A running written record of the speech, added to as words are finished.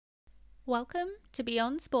Welcome to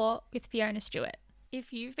Beyond Sport with Fiona Stewart.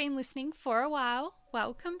 If you've been listening for a while,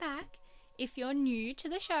 welcome back. If you're new to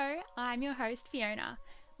the show, I'm your host Fiona.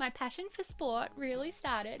 My passion for sport really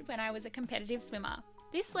started when I was a competitive swimmer.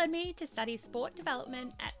 This led me to study sport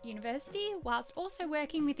development at university whilst also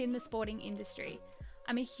working within the sporting industry.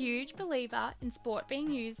 I'm a huge believer in sport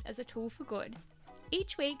being used as a tool for good.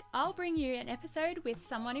 Each week, I'll bring you an episode with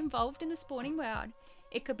someone involved in the sporting world.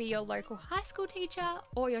 It could be your local high school teacher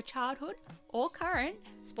or your childhood or current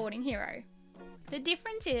sporting hero. The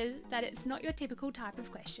difference is that it's not your typical type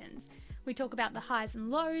of questions. We talk about the highs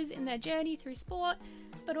and lows in their journey through sport,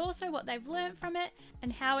 but also what they've learnt from it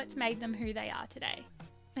and how it's made them who they are today.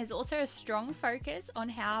 There's also a strong focus on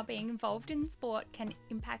how being involved in sport can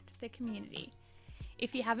impact the community.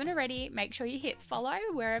 If you haven't already, make sure you hit follow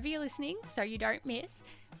wherever you're listening so you don't miss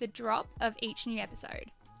the drop of each new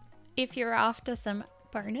episode. If you're after some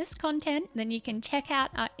bonus content, then you can check out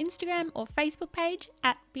our Instagram or Facebook page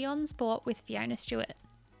at Beyond Sport with Fiona Stewart.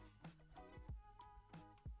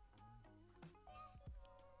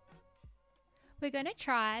 We're going to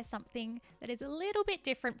try something that is a little bit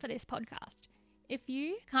different for this podcast. If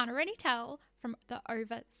you can't already tell from the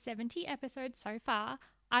over 70 episodes so far,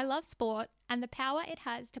 I love sport and the power it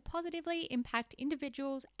has to positively impact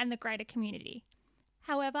individuals and the greater community.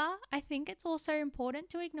 However, I think it's also important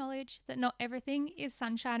to acknowledge that not everything is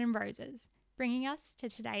sunshine and roses, bringing us to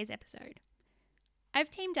today's episode. I've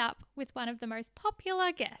teamed up with one of the most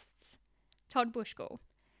popular guests, Todd Bushkull.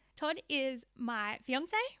 Todd is my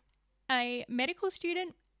fiance, a medical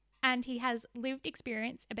student, and he has lived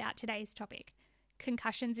experience about today's topic,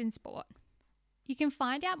 concussions in sport. You can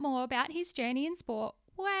find out more about his journey in sport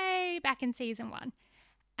way back in season 1,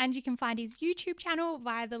 and you can find his YouTube channel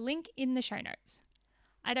via the link in the show notes.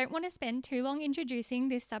 I don't want to spend too long introducing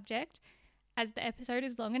this subject as the episode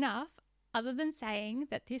is long enough, other than saying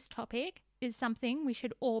that this topic is something we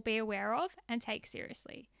should all be aware of and take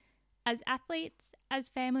seriously, as athletes, as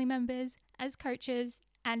family members, as coaches,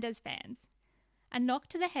 and as fans. A knock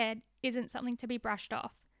to the head isn't something to be brushed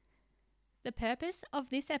off. The purpose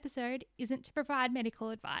of this episode isn't to provide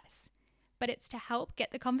medical advice, but it's to help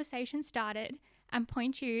get the conversation started and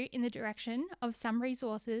point you in the direction of some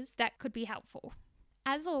resources that could be helpful.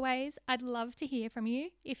 As always, I'd love to hear from you.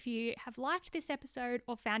 If you have liked this episode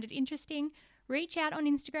or found it interesting, reach out on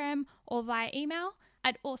Instagram or via email.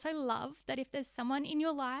 I'd also love that if there's someone in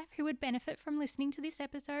your life who would benefit from listening to this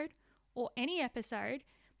episode or any episode,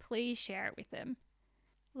 please share it with them.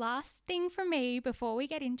 Last thing from me before we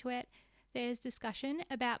get into it, there's discussion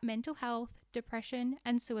about mental health, depression,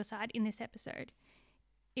 and suicide in this episode.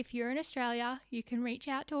 If you're in Australia, you can reach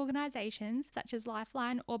out to organisations such as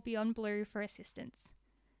Lifeline or Beyond Blue for assistance.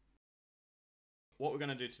 What we're going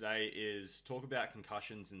to do today is talk about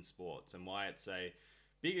concussions in sports and why it's a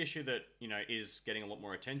big issue that, is getting a lot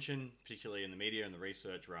more attention, particularly in the media and the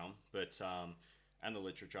research realm, and the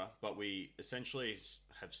literature. But we essentially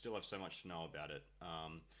still have so much to know about it.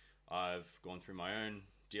 I've gone through my own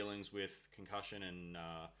dealings with concussion and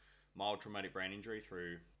mild traumatic brain injury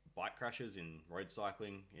through bike crashes in road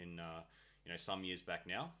cycling in some years back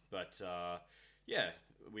now, but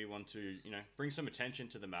we want to bring some attention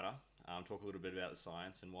to the matter, talk a little bit about the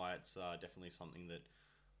science and why it's definitely something that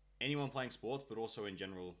anyone playing sports but also in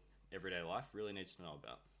general everyday life really needs to know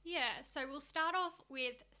about. So we'll start off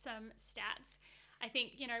with some stats. I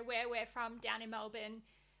think where we're from down in Melbourne,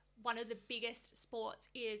 one of the biggest sports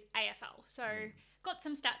is AFL, so got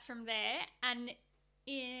some stats from there. And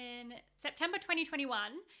in September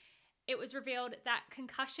 2021, it was revealed that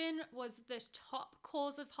concussion was the top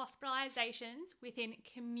cause of hospitalizations within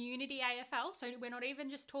community AFL. So we're not even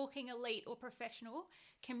just talking elite or professional,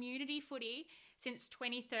 community footy since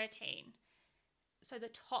 2013. So the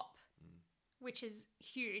top, which is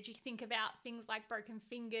huge. You think about things like broken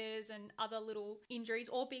fingers and other little injuries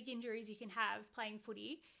or big injuries you can have playing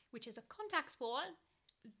footy, which is a contact sport.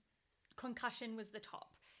 Concussion was the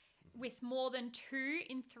top, with more than 2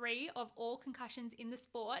 in 3 of all concussions in the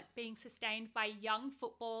sport being sustained by young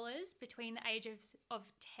footballers between the ages of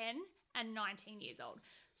 10 and 19 years old.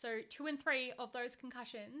 So 2 in 3 of those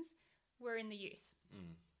concussions were in the youth.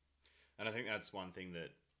 And I think that's one thing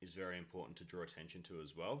that is very important to draw attention to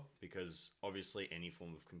as well, because obviously any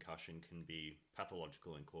form of concussion can be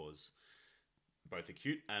pathological and cause both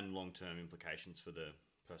acute and long-term implications for the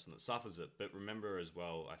person that suffers it. But remember as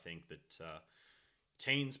well, I think that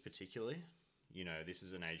teens particularly, this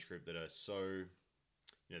is an age group that are so,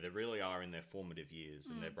 they really are in their formative years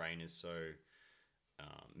and their brain is so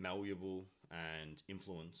malleable and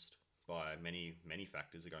influenced by many, many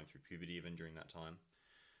factors. They're going through puberty even during that time.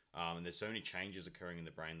 And there's so many changes occurring in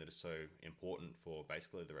the brain that are so important for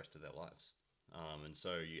basically the rest of their lives. And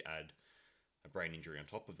so you add a brain injury on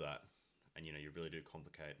top of that, and you really do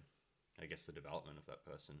complicate, I guess, the development of that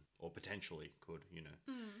person, or potentially could,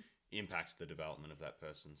 impact the development of that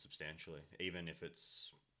person substantially, even if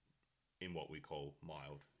it's in what we call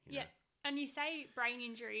mild. Yeah. And you say brain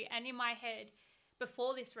injury, and in my head,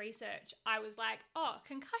 before this research, I was like, oh,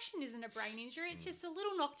 concussion isn't a brain injury. It's just a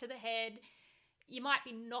little knock to the head. You might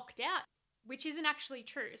be knocked out, which isn't actually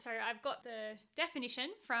true. So I've got the definition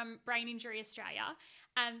from Brain Injury Australia,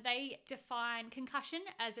 and they define concussion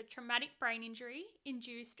as a traumatic brain injury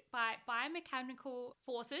induced by biomechanical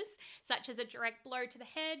forces, such as a direct blow to the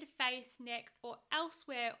head, face, neck, or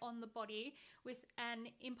elsewhere on the body with an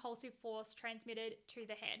impulsive force transmitted to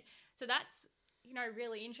the head. So that's,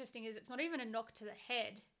 really interesting, is it's not even a knock to the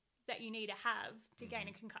head that you need to have to gain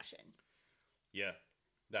a concussion. Yeah,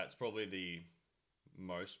 that's probably the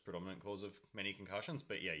most predominant cause of many concussions.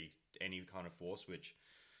 But yeah, any kind of force which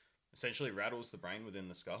essentially rattles the brain within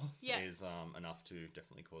the skull is enough to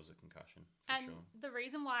definitely cause a concussion, for sure. The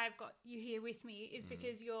reason why I've got you here with me is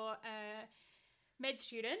because you're a med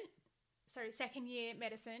student, so second year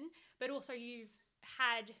medicine, but also you've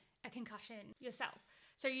had a concussion yourself.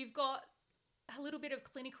 So you've got a little bit of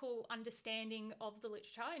clinical understanding of the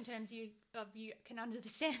literature in terms of you can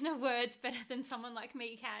understand the words better than someone like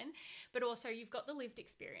me can, but also you've got the lived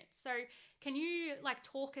experience. So can you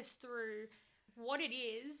talk us through what it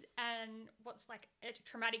is and what's a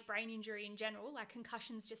traumatic brain injury in general,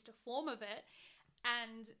 concussion's just a form of it,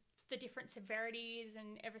 and the different severities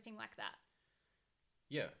and everything like that?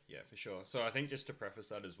 Yeah, for sure. So I think just to preface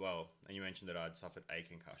that as well, and you mentioned that I'd suffered a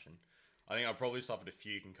concussion. I think I probably suffered a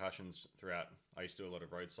few concussions throughout. I used to do a lot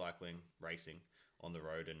of road cycling, racing on the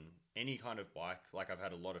road, and any kind of bike. I've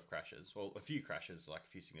had a lot of crashes. Well, a few crashes, a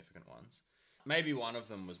few significant ones. Maybe one of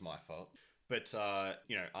them was my fault. But,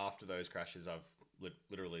 after those crashes, I've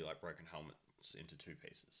literally broken helmets into two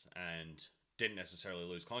pieces and didn't necessarily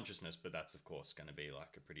lose consciousness, but that's, of course, going to be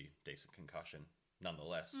a pretty decent concussion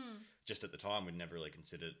nonetheless. Just at the time, we'd never really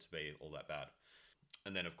considered it to be all that bad.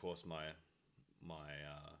 And then, of course, my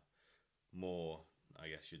more, I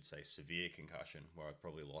guess you'd say, severe concussion, where I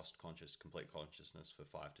probably lost complete consciousness for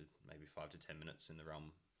 5 to 10 minutes in the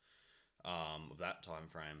realm of that time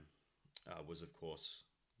frame, was, of course,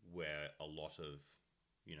 where a lot of,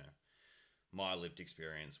 my lived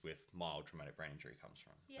experience with mild traumatic brain injury comes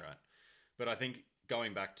from, right? But I think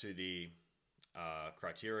going back to the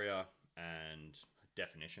criteria and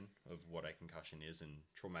definition of what a concussion is and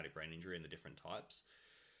traumatic brain injury and the different types,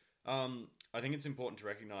 I think it's important to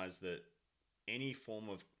recognize that any form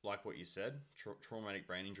of, like what you said, traumatic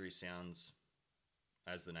brain injury sounds,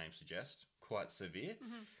 as the name suggests, quite severe,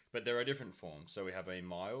 but there are different forms. So we have a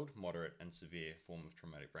mild, moderate, and severe form of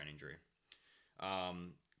traumatic brain injury.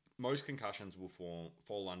 Most concussions will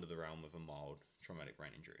fall under the realm of a mild traumatic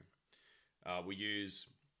brain injury. We use,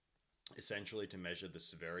 essentially, to measure the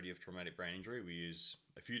severity of traumatic brain injury, we use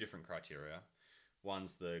a few different criteria.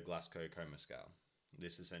 One's the Glasgow Coma Scale.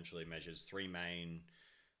 This essentially measures three main,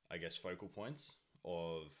 I guess, focal points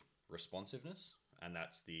of responsiveness, and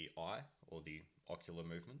that's the eye, or the ocular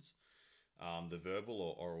movements, the verbal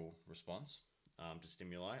or oral response to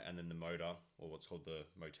stimuli, and then the motor, or what's called the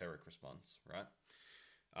motoric response, right?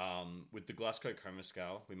 With the Glasgow Coma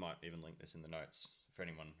Scale, we might even link this in the notes for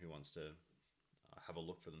anyone who wants to have a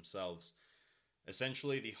look for themselves.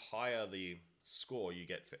 Essentially, the higher the score you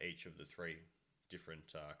get for each of the three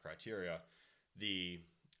different criteria, the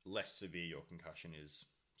less severe your concussion is,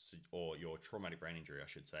 or your traumatic brain injury, I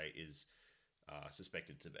should say, is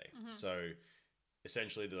suspected to be. So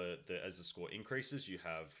essentially, as the score increases, you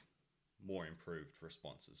have more improved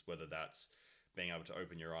responses, whether that's being able to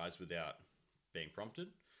open your eyes without being prompted,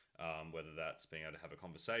 whether that's being able to have a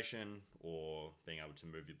conversation, or being able to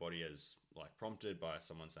move your body as prompted by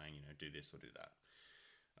someone saying, do this or do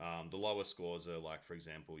that. The lower scores are for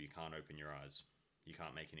example, you can't open your eyes, you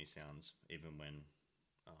can't make any sounds, even when,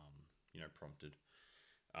 prompted.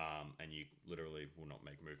 And you literally will not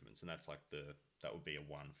make movements. And that's that would be a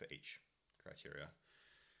 1 for each criteria.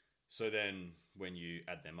 So then when you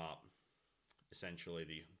add them up, essentially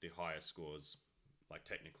the higher scores,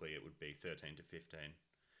 technically it would be 13 to 15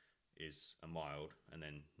 is a mild, and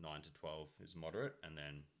then 9 to 12 is moderate, and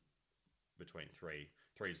then between 3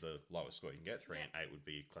 is the lowest score you can get, 3 and 8 would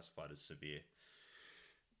be classified as severe.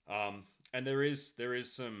 And there is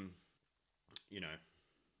some,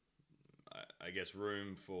 I guess,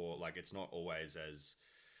 room for, it's not always as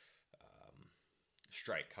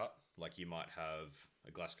straight cut. You might have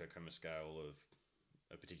a Glasgow Coma Scale of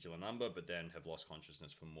a particular number, but then have lost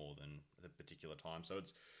consciousness for more than a particular time. So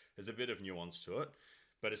there's a bit of nuance to it.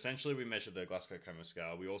 But essentially, we measure the Glasgow Coma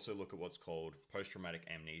Scale. We also look at what's called post-traumatic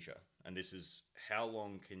amnesia. And this is how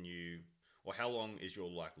long is your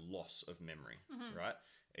like loss of memory, right?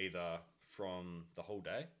 Either from the whole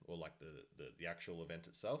day or like the actual event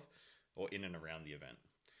itself or in and around the event.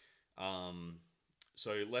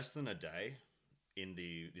 So less than a day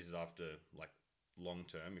this is after like long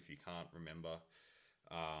term, if you can't remember,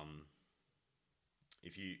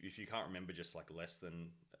 if you can't remember just like less than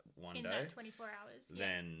one in day, that 24 hours,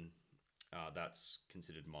 then that's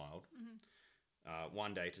considered mild.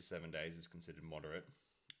 1 day to 7 days is considered moderate,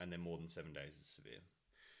 and then more than 7 days is severe.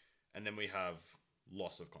 And then we have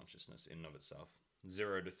loss of consciousness in and of itself.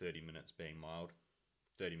 0 to 30 minutes being mild,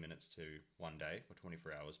 30 minutes to 1 day or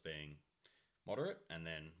 24 hours being moderate, and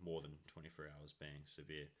then more than 24 hours being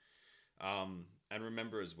severe. And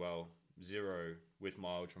remember as well, 0 with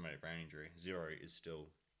mild traumatic brain injury, 0 is still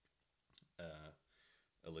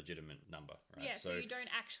a legitimate number, right? Yeah, so you don't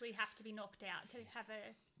actually have to be knocked out to have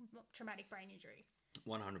a traumatic brain injury.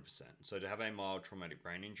 100%. So to have a mild traumatic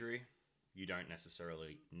brain injury, you don't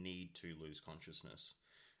necessarily need to lose consciousness.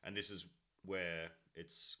 And this is where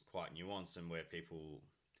it's quite nuanced and where people,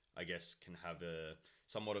 I guess, can have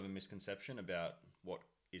somewhat of a misconception about what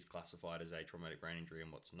is classified as a traumatic brain injury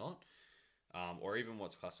and what's not, or even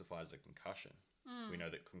what's classified as a concussion. We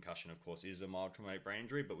know that concussion, of course, is a mild traumatic brain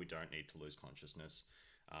injury, but we don't need to lose consciousness.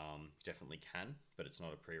 Definitely can, but it's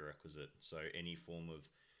not a prerequisite. So any form of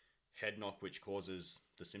head knock which causes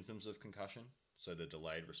the symptoms of concussion, so the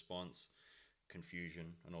delayed response,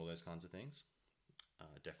 confusion, and all those kinds of things,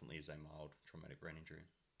 definitely is a mild traumatic brain injury.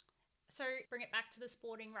 So bring it back to the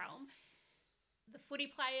sporting realm. The footy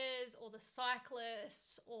players or the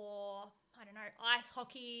cyclists or, I don't know, ice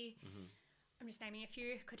hockey, I'm just naming a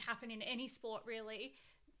few, could happen in any sport really.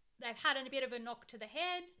 They've had a bit of a knock to the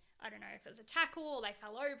head. I don't know if it was a tackle or they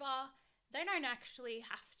fell over. They don't actually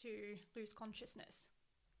have to lose consciousness.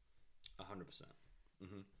 100%.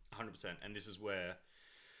 100%. And this is where,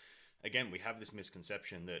 again, we have this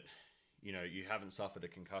misconception that, you know, you haven't suffered a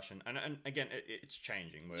concussion. And again, it's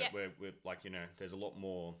changing. We're like, you know, there's a lot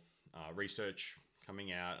more research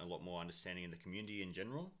coming out, and a lot more understanding in the community in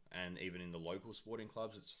general, and even in the local sporting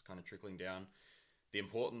clubs, it's kind of trickling down. The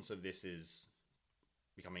importance of this is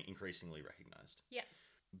becoming increasingly recognized. Yeah.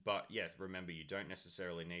 But yeah, remember, you don't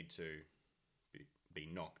necessarily need to be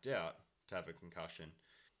knocked out to have a concussion,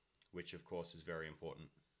 which of course is very important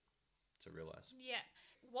to realize. Yeah.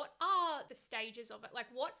 What are the stages of it? Like,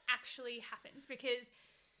 what actually happens? Because,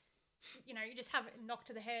 you know, you just have a knock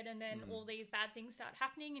to the head and then all these bad things start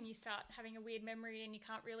happening and you start having a weird memory and you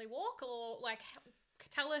can't really walk, or like,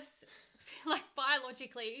 tell us like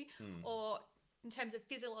biologically or in terms of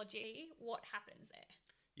physiology, what happens there?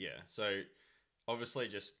 Yeah. So obviously,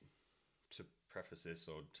 just to preface this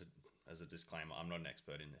or as a disclaimer, I'm not an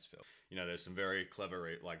expert in this field. You know, there's some very clever,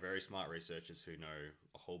 very smart researchers who know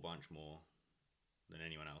a whole bunch more than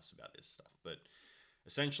anyone else about this stuff. But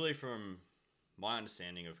essentially, from my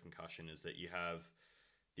understanding of concussion, is that you have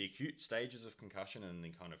the acute stages of concussion and the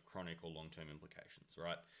kind of chronic or long-term implications,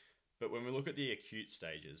 right? But when we look at the acute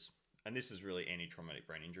stages, and this is really any traumatic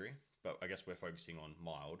brain injury, but I guess we're focusing on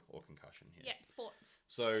mild or concussion here. Yeah, sports.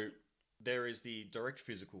 So there is the direct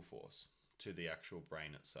physical force to the actual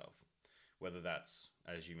brain itself, whether that's,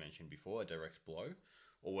 as you mentioned before, a direct blow,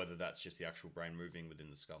 or whether that's just the actual brain moving within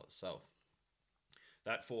the skull itself.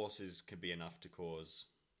 That force can be enough to cause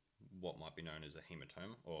what might be known as a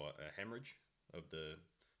hematoma or a hemorrhage of the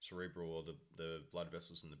cerebral or the blood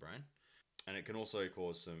vessels in the brain. And it can also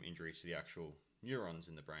cause some injury to the actual neurons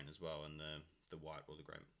in the brain as well, and the white or the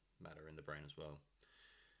grey matter in the brain as well.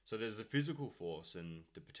 So there's the physical force and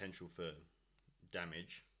the potential for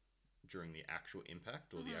damage during the actual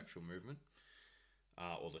impact or the actual movement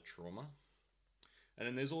or the trauma. And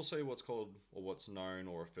then there's also what's called, or what's known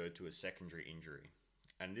or referred to as secondary injury.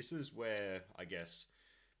 And this is where, I guess,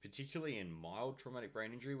 particularly in mild traumatic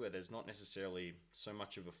brain injury, where there's not necessarily so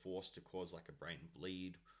much of a force to cause like a brain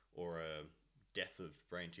bleed or a death of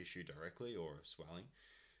brain tissue directly or a swelling,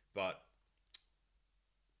 but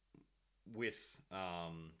with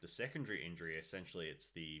the secondary injury, essentially it's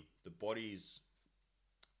the body's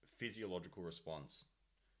physiological response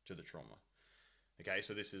to the trauma. Okay,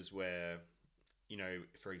 so this is where, you know,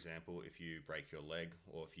 for example, if you break your leg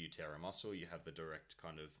or if you tear a muscle, you have the direct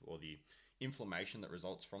kind of, or the inflammation that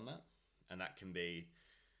results from that. And that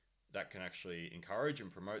can actually encourage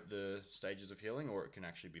and promote the stages of healing, or it can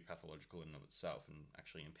actually be pathological in and of itself and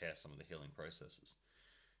actually impair some of the healing processes.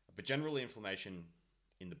 But generally, inflammation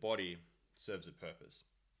in the body serves a purpose.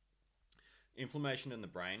 Inflammation in the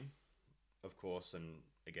brain, of course, and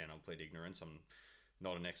again, I'll plead ignorance, I'm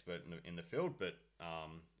not an expert in the field, but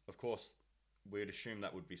of course, we'd assume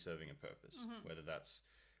that would be serving a purpose, whether that's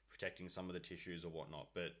protecting some of the tissues or whatnot.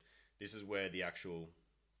 But this is where the actual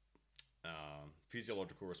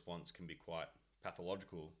physiological response can be quite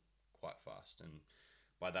pathological quite fast. And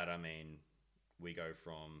by that, I mean we go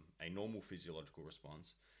from a normal physiological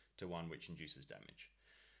response to one which induces damage.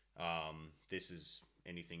 This is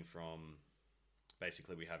anything from,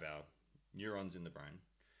 basically we have our neurons in the brain,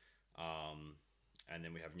 and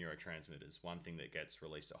then we have neurotransmitters. One thing that gets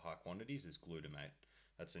released at high quantities is glutamate.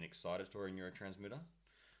 That's an excitatory neurotransmitter,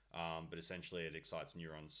 but essentially it excites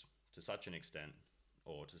neurons to such an extent,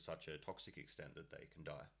 or to such a toxic extent, that they can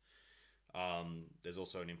die. There's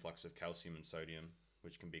also an influx of calcium and sodium,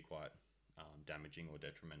 which can be quite damaging or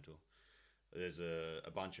detrimental. There's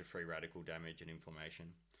a bunch of free radical damage and inflammation.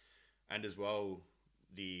 And as well,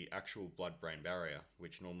 the actual blood-brain barrier,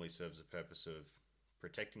 which normally serves the purpose of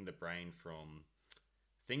protecting the brain from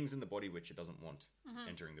things in the body which it doesn't want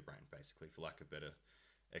entering the brain, basically, for lack of better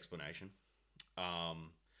explanation.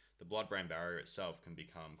 The blood-brain barrier itself can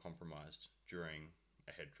become compromised during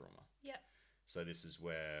a head trauma. Yep. So this is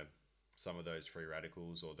where some of those free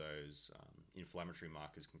radicals or those inflammatory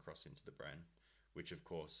markers can cross into the brain, which of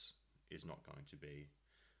course is not going to be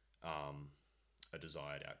a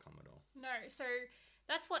desired outcome at all. No, so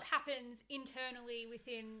that's what happens internally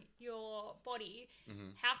within your body.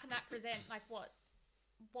 How can that present? Like,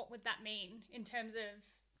 what would that mean in terms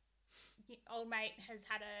of old mate has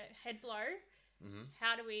had a head blow?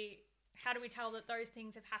 How do we tell that those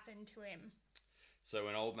things have happened to him? So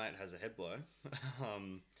when old mate has a head blow,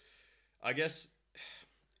 I guess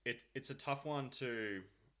it's a tough one to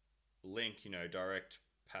link, direct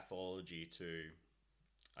pathology to,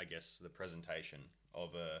 I guess, the presentation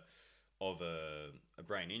of a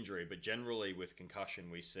brain injury. But generally with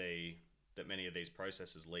concussion, we see that many of these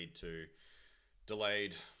processes lead to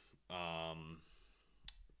delayed,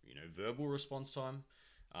 verbal response time,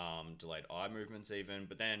 delayed eye movements even.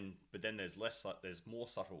 But then there's more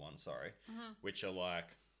subtle ones, which are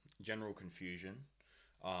like general confusion,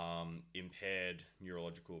 impaired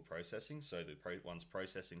neurological processing. So one's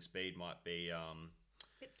processing speed might be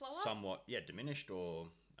bit slower, somewhat diminished, or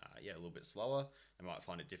a little bit slower. They might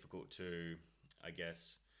find it difficult to, I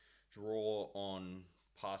guess, draw on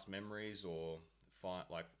past memories or find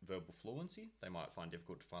like verbal fluency. They might find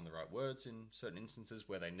difficult to find the right words in certain instances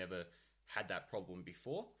where they never had that problem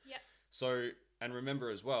before. Yep. So, and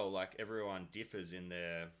remember as well, like everyone differs in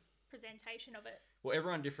their presentation of it. Well,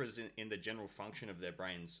 everyone differs in the general function of their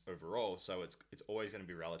brains overall, so it's always going to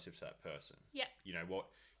be relative to that person. Yeah. What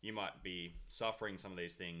you might be suffering some of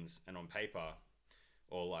these things, and on paper,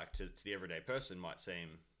 or like to the everyday person, might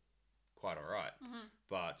seem quite all right.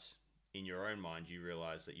 But in your own mind, you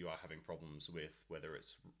realize that you are having problems with whether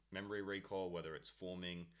it's memory recall, whether it's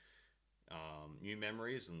forming new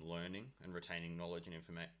memories and learning and retaining knowledge and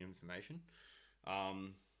information.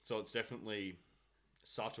 So it's definitely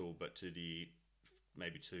subtle, but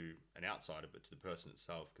maybe to an outsider, but to the person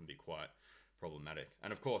itself can be quite problematic.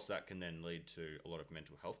 And of course that can then lead to a lot of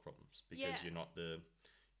mental health problems because you're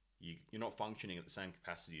not functioning at the same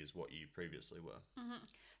capacity as what you previously were.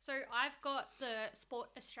 So I've got the Sport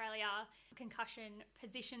Australia concussion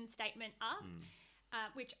position statement up,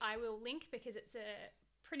 which I will link because it's a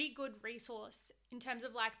pretty good resource in terms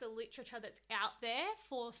of like the literature that's out there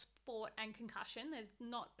for sport and concussion. There's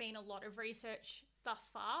not been a lot of research thus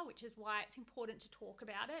far, which is why it's important to talk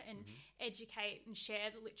about it and educate and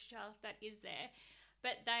share the literature that is there.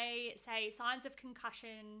 But they say signs of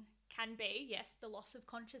concussion can be, yes, the loss of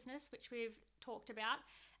consciousness, which we've talked about,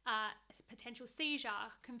 potential seizure,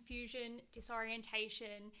 confusion,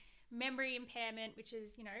 disorientation, memory impairment, which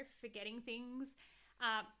is, forgetting things,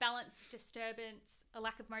 balance disturbance, a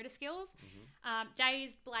lack of motor skills,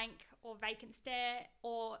 dazed, blank or vacant stare,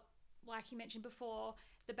 or like you mentioned before,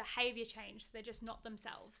 the behavior change. So they're just not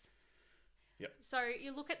themselves. Yep. So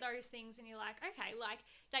you look at those things and you're like, okay, like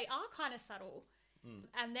they are kind of subtle.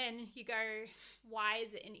 And then you go, why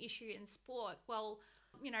is it an issue in sport? Well,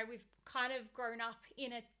 we've kind of grown up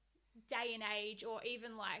in a day and age, or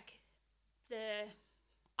even like the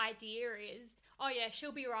idea is, oh yeah,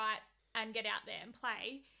 she'll be right and get out there and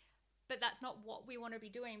play. But that's not what we want to be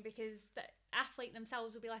doing, because the athlete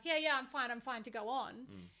themselves will be like, yeah, I'm fine to go on.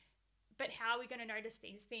 But how are we going to notice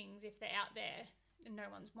these things if they're out there and no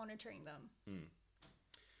one's monitoring them?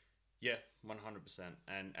 Yeah, 100%.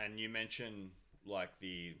 And you mentioned like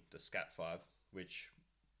the SCAT5, which,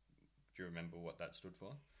 do you remember what that stood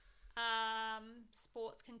for?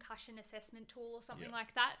 Sports concussion assessment tool or something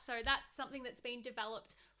like that. So that's something that's been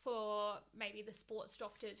developed for maybe the sports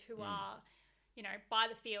doctors who are, by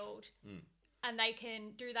the field, and they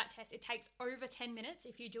can do that test. It takes over 10 minutes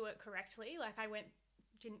if you do it correctly. Like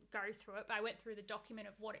didn't go through it, but I went through the document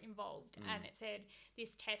of what it involved, and it said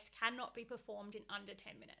this test cannot be performed in under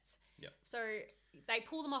 10 minutes. Yep. So they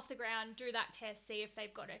pull them off the ground, do that test, see if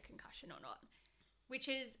they've got a concussion or not, which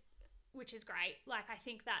is great. Like, I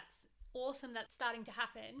think that's awesome that's starting to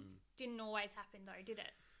happen. Didn't always happen though, did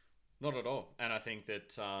it? Not at all. And I think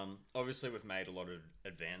that obviously we've made a lot of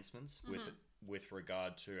advancements with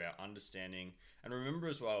regard to our understanding. And remember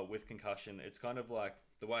as well, with concussion, it's kind of like,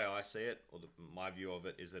 the way I see it, or my view of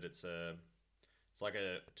it, is that it's like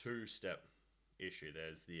a two-step issue.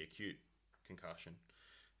 There's the acute concussion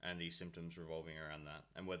and the symptoms revolving around that,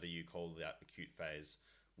 and whether you call that acute phase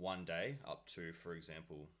 1 day up to, for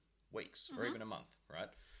example, weeks or even a month, right?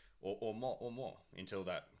 Or more until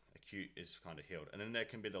that acute is kind of healed. And then there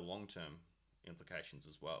can be the long-term implications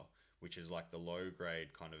as well, which is like the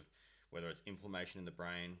low-grade kind of, whether it's inflammation in the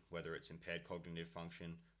brain, whether it's impaired cognitive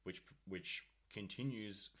function, which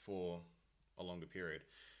continues for a longer period.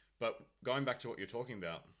 But going back to what you're talking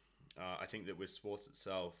about, I think that with sports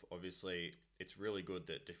itself, obviously, it's really good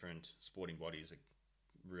that different sporting bodies are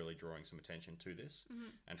really drawing some attention to this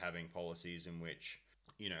and having policies in which,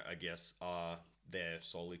 I guess, are there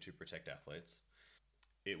solely to protect athletes.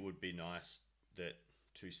 It would be nice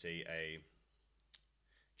to see a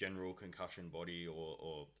general concussion body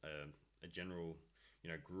or a general,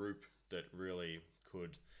 group that really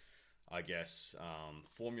could, I guess,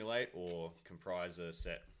 formulate or comprise a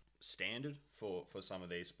set standard for some of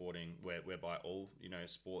these sporting, whereby all,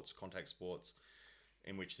 sports, contact sports,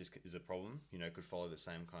 in which this is a problem, could follow the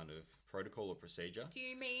same kind of protocol or procedure. Do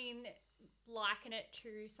you mean liken it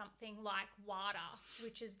to something like WADA,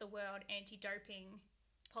 which is the World Anti-Doping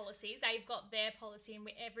Policy? They've got their policy and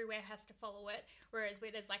everywhere has to follow it, whereas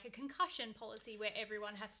where there's like a concussion policy where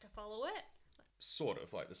everyone has to follow it. Sort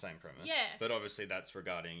of like the same premise. Yeah. But obviously that's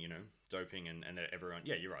regarding, doping and that everyone...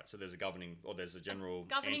 Yeah, you're right. So there's there's a general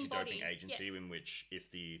anti-doping agency in which if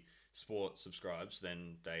the sport subscribes,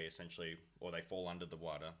 then they essentially, or they fall under the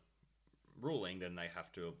WADA ruling, then they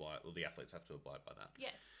have to abide, or the athletes have to abide by that.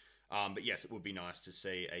 Yes. But yes, it would be nice to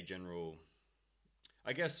see a general...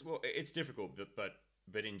 I guess, well, it's difficult,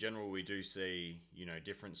 but in general we do see,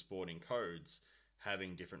 different sporting codes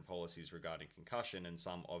having different policies regarding concussion, and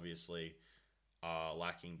some obviously are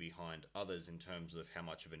lacking behind others in terms of how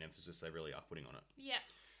much of an emphasis they really are putting on it. Yeah.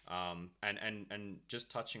 And just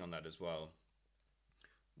touching on that as well,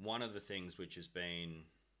 one of the things which has been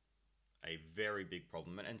a very big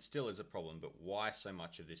problem, and still is a problem, but why so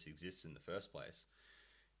much of this exists in the first place,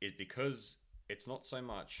 is because it's not so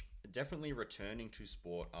much definitely returning to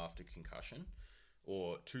sport after concussion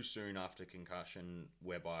or too soon after concussion,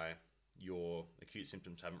 whereby your acute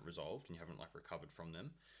symptoms haven't resolved and you haven't recovered from them,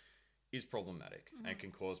 is problematic and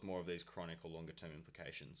can cause more of these chronic or longer term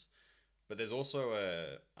implications. But there's also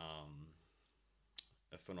a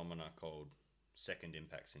phenomena called second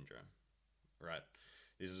impact syndrome, right?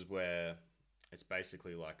 This is where it's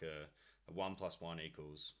basically like a 1 + 1 =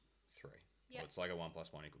 3. Yep. Or it's like a 1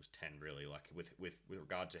 + 1 = 10, really, like with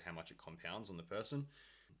regard to how much it compounds on the person.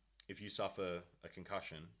 If you suffer a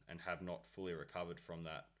concussion and have not fully recovered from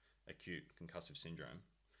that acute concussive syndrome,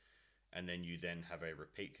 and then you then have a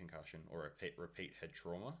repeat concussion or a repeat head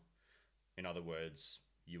trauma, in other words,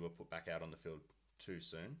 you were put back out on the field too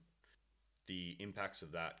soon, the impacts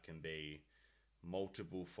of that can be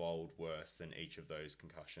multiple fold worse than each of those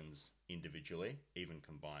concussions individually, even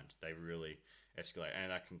combined. They really escalate,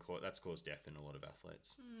 and that's caused death in a lot of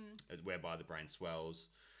athletes, whereby the brain swells,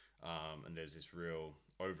 and there's this real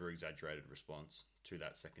over-exaggerated response to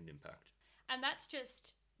that second impact. And that's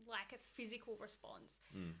just like a physical response.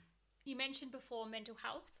 You mentioned before mental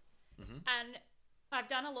health, and I've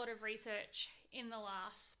done a lot of research in the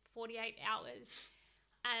last 48 hours,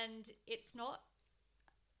 and it's not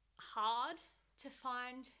hard to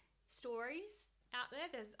find stories out there.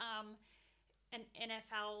 There's an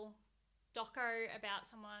NFL doco about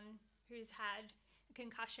someone who's had a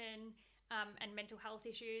concussion and mental health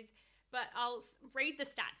issues, but I'll read the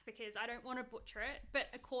stats because I don't want to butcher it. But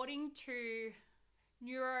according to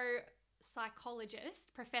neuropsychologist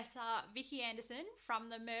Professor Vicky Anderson from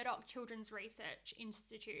the Murdoch Children's Research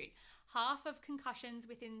Institute, half of concussions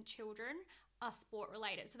within children are sport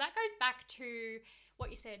related. So that goes back to what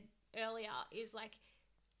you said earlier, is like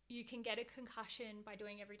you can get a concussion by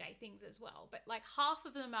doing everyday things as well, but like half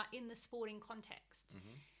of them are in the sporting context.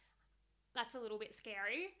 That's a little bit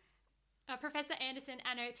scary. Professor Anderson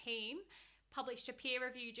and her team published a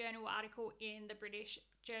peer-reviewed journal article in the British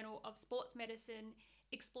Journal of Sports Medicine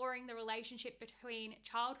exploring the relationship between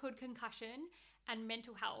childhood concussion and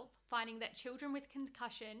mental health, finding that children with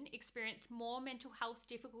concussion experienced more mental health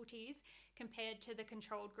difficulties compared to the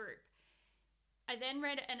controlled group. I then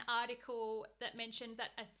read an article that mentioned that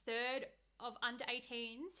a third of under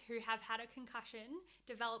 18s who have had a concussion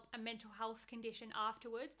develop a mental health condition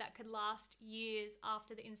afterwards that could last years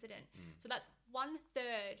after the incident. So that's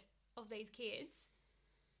 1/3 of these kids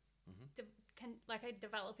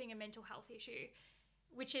developing a mental health issue,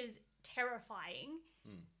 which is terrifying.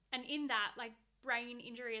 And in that, like, Brain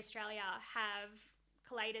Injury Australia have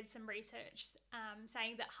collated some research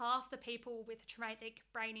saying that half the people with traumatic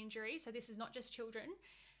brain injury, so this is not just children,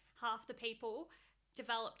 half the people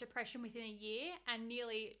develop depression within a year, and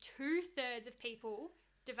nearly 2/3 of people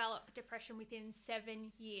develop depression within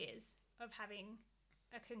 7 years of having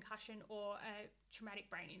a concussion or a traumatic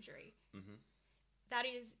brain injury. That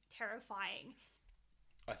is terrifying.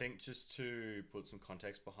 I think just to put some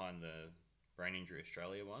context behind the Brain Injury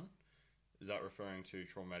Australia one, is that referring to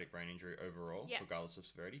traumatic brain injury overall, regardless of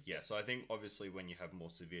severity? Yeah, so I think obviously when you have more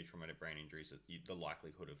severe traumatic brain injuries, the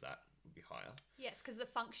likelihood of that would be higher. Yes, because the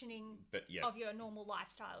functioning of your normal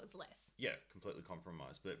lifestyle is less. Yeah, completely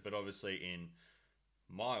compromised. But obviously in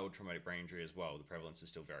mild traumatic brain injury as well, the prevalence is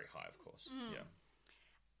still very high, of course. Yeah.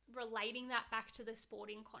 Relating that back to the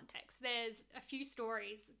sporting context, there's a few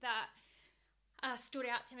stories that stood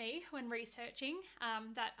out to me when researching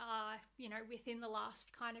that are, within the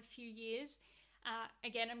last kind of few years.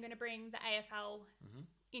 Again, I'm going to bring the AFL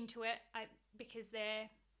into it because they're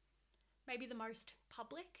maybe the most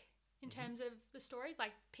public in terms of the stories.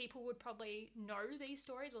 Like, people would probably know these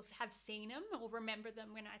stories or have seen them or remember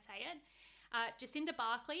them when I say it. Jacinda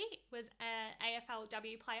Barkley was an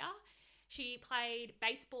AFLW player. She played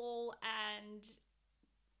baseball and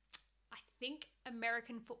I think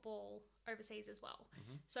American football overseas as well.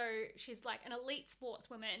 So she's like an elite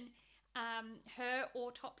sportswoman. Her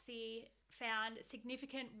autopsy found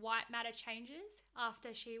significant white matter changes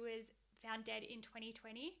after she was found dead in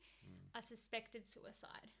 2020, a suspected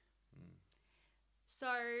suicide.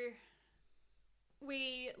 So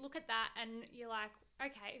we look at that and you're like,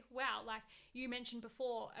 okay, wow, like you mentioned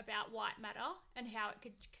before about white matter and how it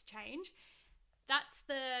could change.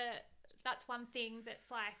 That's one thing that's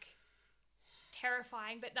like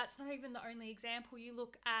terrifying, but that's not even the only example. You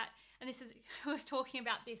look at, and this is, I was talking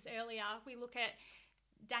about this earlier, we look at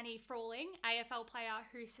Danny Frawling, AFL player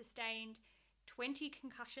who sustained 20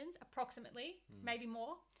 concussions, approximately, maybe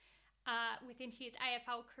more, within his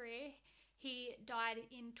AFL career. He died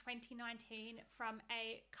in 2019 from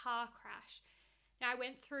a car crash. Now, I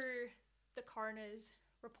went through the coroner's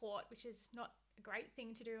report, which is not a great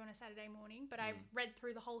thing to do on a Saturday morning, but I read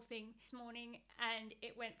through the whole thing this morning, and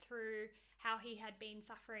it went through how he had been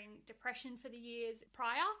suffering depression for the years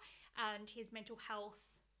prior, and his mental health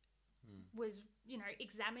was,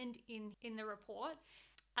 examined in the report.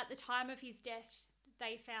 At the time of his death,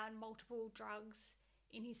 they found multiple drugs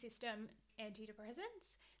in his system,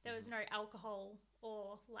 antidepressants. There was no alcohol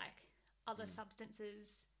or like other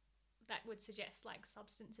substances that would suggest like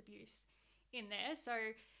substance abuse in there.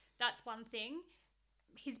 So that's one thing.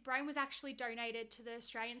 His brain was actually donated to the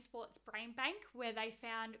Australian Sports Brain Bank, where they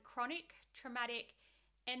found chronic traumatic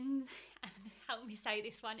help me say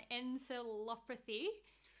this one, encephalopathy.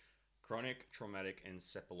 Chronic traumatic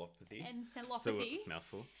encephalopathy. So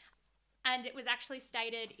mouthful. And it was actually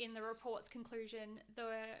stated in the report's conclusion,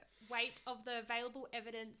 the weight of the available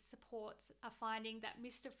evidence supports a finding that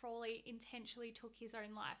Mr. Frawley intentionally took his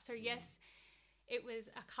own life. So yes, it was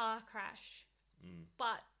a car crash,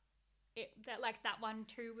 but that one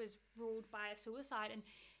too was ruled by a suicide. And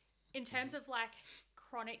in terms of like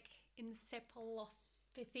chronic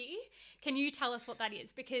encephalopathy, can you tell us what that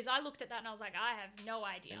is? Because I looked at that and I was like, I have no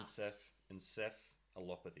idea.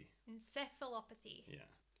 Encephalopathy. Encephalopathy. Yeah.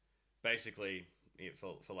 Basically,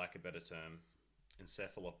 for lack of a better term,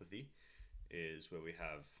 encephalopathy is where we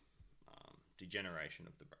have degeneration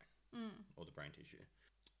of the brain or the brain tissue.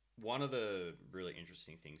 One of the really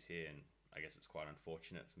interesting things here, and I guess it's quite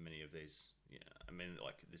unfortunate for many of these,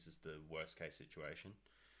 this is the worst case situation.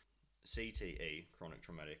 CTE, chronic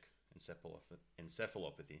traumatic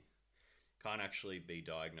encephalopathy, can't actually be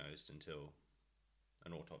diagnosed until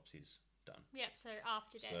an autopsy's done. Yep, so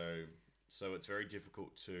after death. So it's very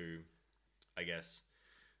difficult to, I guess,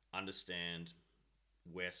 understand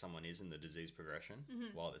where someone is in the disease progression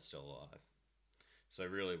while they're still alive. So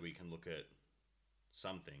really we can look at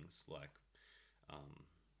some things like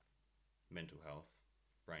mental health,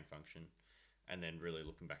 brain function, and then really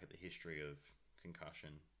looking back at the history of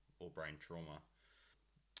concussion or brain trauma,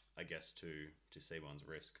 I guess, to see one's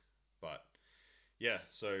risk. But yeah,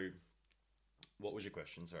 so what was your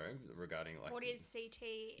question, sorry, regarding like... What is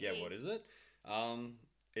CTE? Yeah, what is it?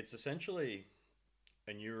 It's essentially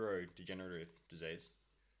a neurodegenerative disease,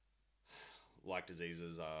 like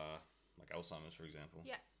diseases like Alzheimer's, for example,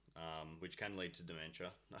 Yeah. which can lead to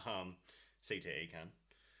dementia. CTE can,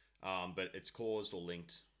 but it's caused or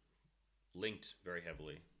linked very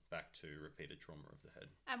heavily back to repeated trauma of the head.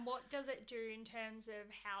 And what does it do in terms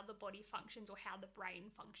of how the body functions or how the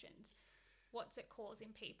brain functions? What's it causing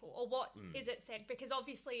people? Or what is it said? Because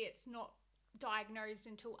obviously it's not diagnosed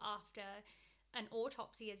until after an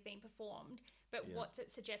autopsy has been performed, but Yeah. what's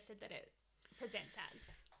it suggested that it presents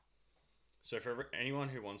as? So for anyone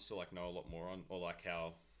who wants to know a lot more on, or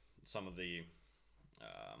how some of the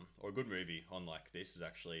or a good movie on this is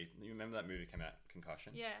actually, you remember that movie came out,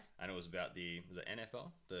 Concussion? Yeah. And it was about was it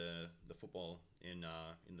NFL, the football in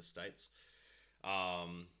the States,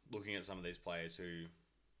 looking at some of these players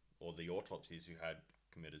or the autopsies who had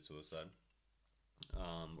committed suicide,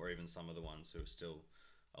 or even some of the ones who are still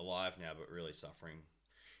alive now but really suffering,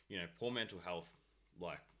 poor mental health,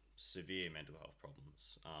 severe mental health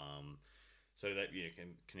problems. So that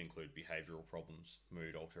can include behavioral problems,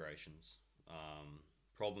 mood alterations,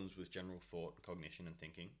 problems with general thought, cognition, and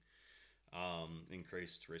thinking,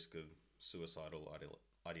 increased risk of suicidal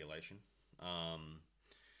ideation,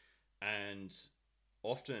 and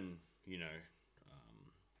often,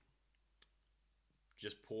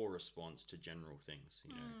 just poor response to general things,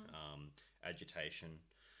 agitation.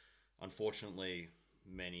 Unfortunately,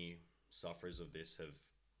 many sufferers of this have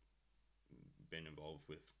been involved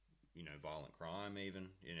with, violent crime even.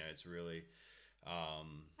 It's really...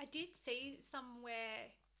 I did see somewhere,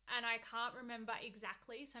 and I can't remember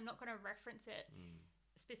exactly, so I'm not going to reference it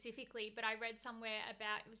specifically, but I read somewhere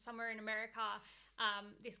about, it was somewhere in America,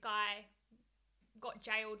 this guy got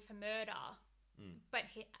jailed for murder, but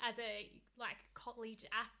as a college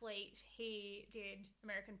athlete, he did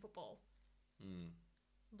American football.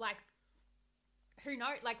 Who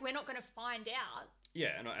knows? We're not going to find out.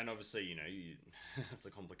 Yeah, and obviously, it's a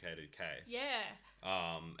complicated case. Yeah.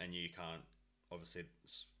 And you can't obviously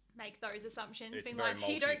make those assumptions. It's Being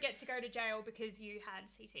you don't get to go to jail because you had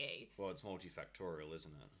CTE. Well, it's multifactorial,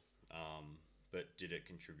 isn't it? But did it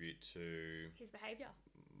contribute to his behaviour?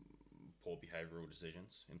 Poor behavioural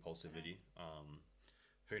decisions, impulsivity?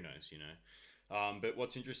 Who knows, But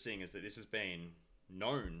what's interesting is that this has been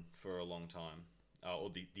known for a long time, or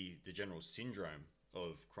the general syndrome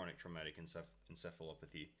of chronic traumatic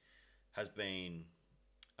encephalopathy has been...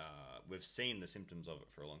 we've seen the symptoms of it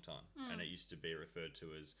for a long time, and it used to be referred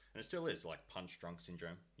to as, and it still is, punch drunk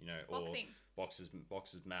syndrome, Boxing. Or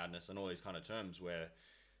boxers madness, and all these kind of terms where,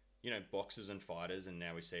 boxers and fighters, and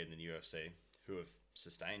now we see it in the UFC, who have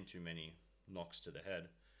sustained too many knocks to the head,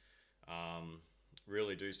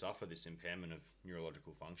 really do suffer this impairment of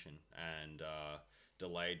neurological function and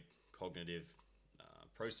delayed cognitive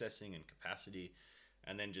processing and capacity,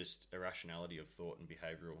 and then just irrationality of thought and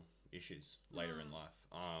behavioural issues later in life.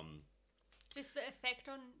 Just the effect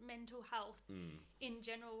on mental health in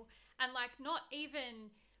general, and not even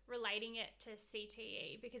relating it to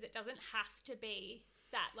CTE, because it doesn't have to be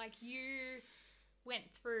that. You went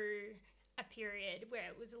through a period where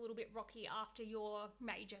it was a little bit rocky after your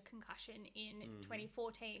major concussion in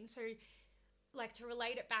 2014, so to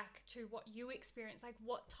relate it back to what you experienced,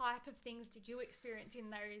 what type of things did you experience in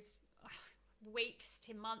those weeks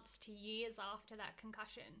to months to years after that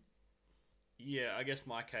concussion? Yeah, I guess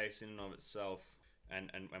my case in and of itself,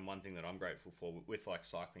 and one thing that I'm grateful for with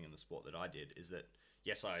cycling and the sport that I did, is that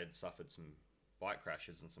yes, I had suffered some bike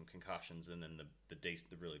crashes and some concussions, and then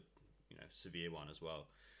the really severe one as well.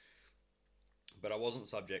 But I wasn't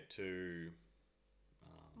subject to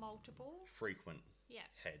multiple frequent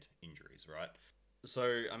head injuries, right?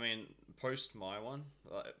 So I mean, post my one,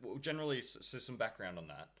 generally, so some background on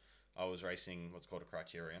that. I was racing what's called a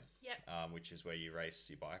criterium, which is where you race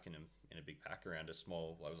your bike in a big pack around a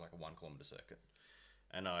small, it was like a 1 kilometer circuit.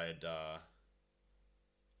 And I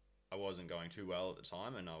wasn't going too well at the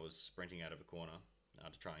time, and I was sprinting out of a corner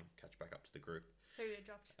to try and catch back up to the group. So you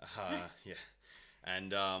dropped. Yeah.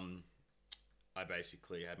 And I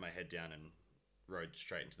basically had my head down and rode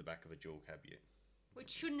straight into the back of a dual cab ute. Which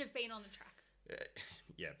shouldn't have been on the track.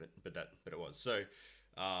 Yeah, but it was. So,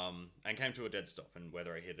 and came to a dead stop, and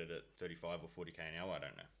whether I hit it at 35 or 40k an hour, I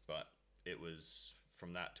don't know. But it was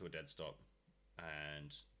from that to a dead stop,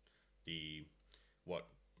 and what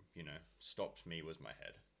stopped me was my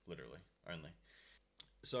head, literally, only.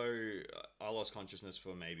 So I lost consciousness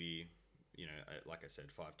for maybe, like I said,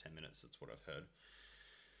 5-10 minutes. That's what I've heard.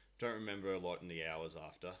 Don't remember a lot in the hours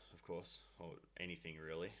after, of course, or anything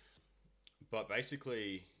really. But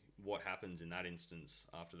basically, what happens in that instance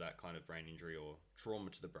after that kind of brain injury or trauma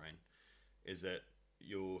to the brain is that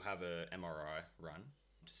you'll have a MRI run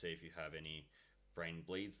to see if you have any brain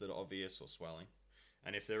bleeds that are obvious or swelling.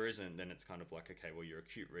 And if there isn't, then it's kind of like, okay, well, your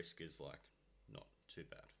acute risk is like not too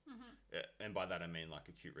bad. And by that I mean like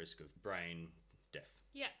acute risk of brain death.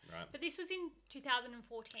 Yeah. Right. But this was in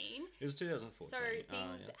 2014. It was 2014. So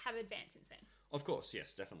things have advanced since then. Of course,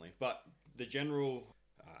 yes, definitely. But the general,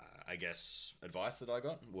 I guess, advice that I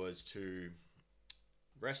got was to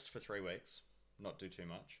rest for 3 weeks, not do too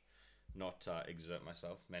much, not exert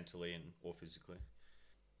myself mentally or physically,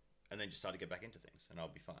 and then just start to get back into things, and I'll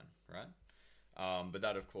be fine, right? But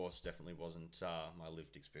that, of course, definitely wasn't my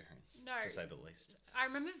lived experience, to say the least. I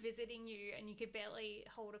remember visiting you and you could barely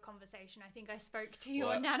hold a conversation. I think I spoke to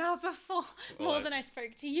your nana before more than I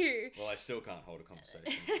spoke to you. Well, I still can't hold a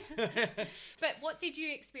conversation. But what did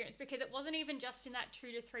you experience? Because it wasn't even just in that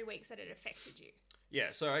 2 to 3 weeks that it affected you.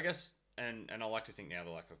 Yeah, so I guess, and I like to think now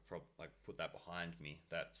that I've put that behind me.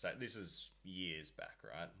 This is years back,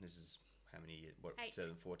 right? This is how many years? 8.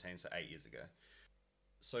 2014, so 8 years ago.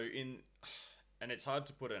 So and it's hard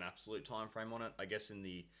to put an absolute time frame on it. I guess in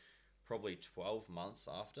the probably 12 months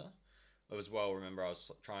after, remember I was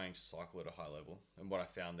trying to cycle at a high level, and what I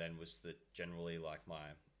found then was that generally, like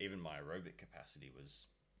even my aerobic capacity was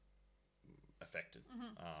affected.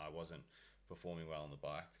 I wasn't performing well on the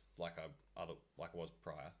bike like I was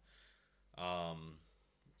prior.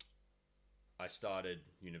 I started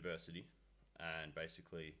university and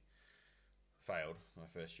basically failed my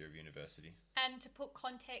first year of university. And to put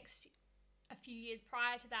context, a few years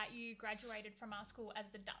prior to that, you graduated from our school as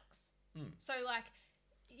the Ducks. So, like,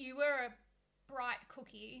 you were a bright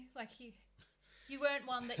cookie. Like, you weren't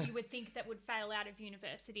one that you would think that would fail out of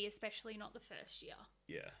university, especially not the first year.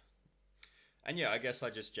 Yeah. And yeah, I guess I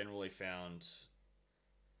just generally found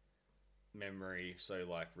memory, so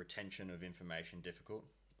like retention of information difficult,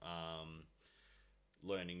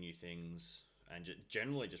 learning new things, and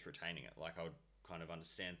generally just retaining it. Like I would kind of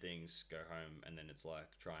understand things, go home, and then it's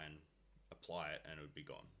like try and apply it and it would be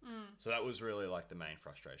gone. So that was really like the main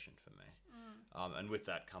frustration for me. And with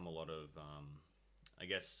that come a lot of, I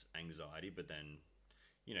guess, anxiety, but then,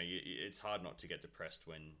 it's hard not to get depressed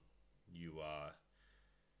when you are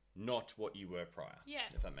not what you were prior. Yeah.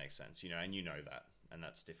 If that makes sense, and you know that, and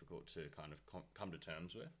that's difficult to kind of come to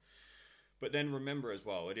terms with. But then remember as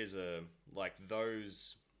well, it is like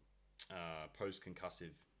those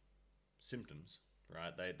post-concussive symptoms,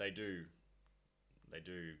 right? They do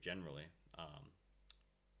generally,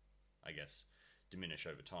 I guess, diminish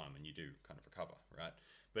over time, and you do kind of recover, right?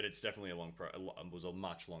 But it's definitely was a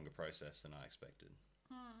much longer process than I expected.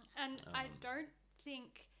 And I don't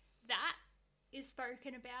think that is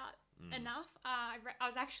spoken about enough. I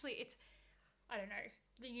was actually, I don't know,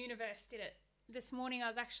 the universe did it. This morning I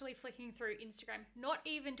was actually flicking through Instagram, not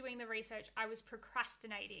even doing the research, I was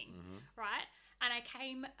procrastinating, right? And I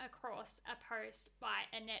came across a post by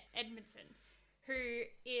Annette Edmondson, who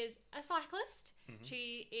is a cyclist.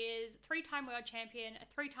 She is 3-time world champion, a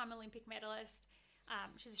 3-time Olympic medalist.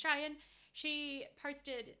 She's Australian. She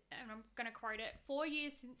posted, and I'm going to quote it, 4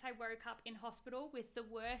 years since I woke up in hospital with the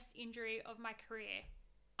worst injury of my career,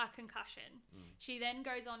 a concussion. She then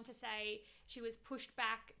goes on to say she was pushed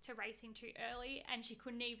back to racing too early and she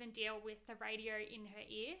couldn't even deal with the radio in her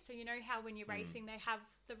ear. So you know how when you're racing they have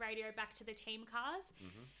the radio back to the team cars?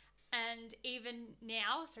 And even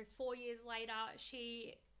now, so 4 years later,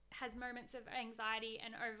 she has moments of anxiety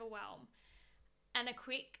and overwhelm. And I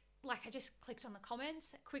just clicked on the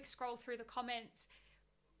comments, a quick scroll through the comments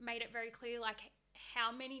made it very clear, like,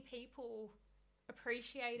 how many people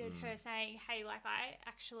appreciated her saying, hey, like, I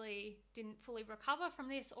actually didn't fully recover from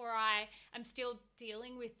this, or I am still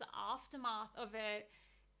dealing with the aftermath of a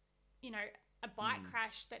bike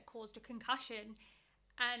crash that caused a concussion.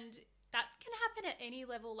 And that can happen at any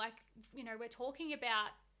level. Like, we're talking about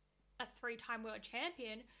a 3-time world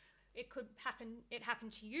champion. It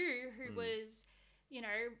happened to you, who was,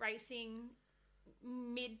 racing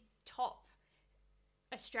mid-top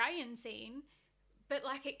Australian scene. But,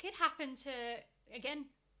 like, it could happen to, again,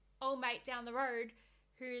 old mate down the road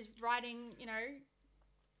who's riding,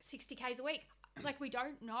 60 Ks a week. Like, we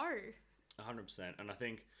don't know. 100%. And I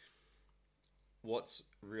think what's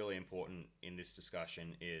really important in this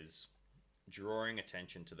discussion is drawing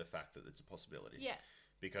attention to the fact that it's a possibility. Yeah.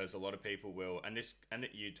 Because a lot of people will, and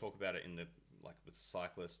that you talk about it with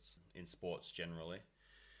cyclists in sports generally.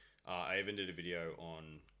 I even did a video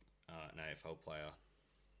on an AFL player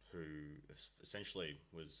who essentially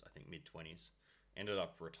was, I think, mid-20s, ended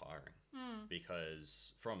up retiring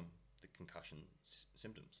because from the concussion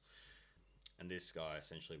symptoms. And this guy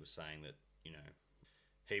essentially was saying that,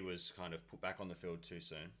 he was kind of put back on the field too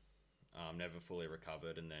soon. never fully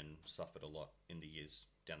recovered, and then suffered a lot in the years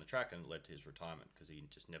down the track, and it led to his retirement because he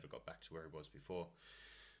just never got back to where he was before.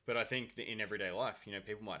 But I think that in everyday life,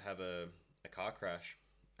 people might have a car crash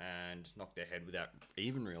and knock their head without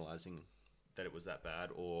even realizing that it was that bad,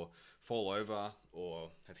 or fall over,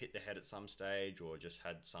 or have hit their head at some stage, or just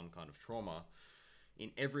had some kind of trauma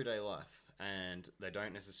in everyday life, and they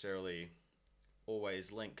don't necessarily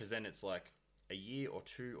always link, because then it's like a year or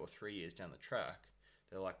 2 or 3 years down the track,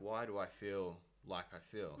 they're like, why do I feel like I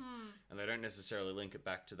feel? And they don't necessarily link it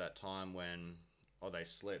back to that time when they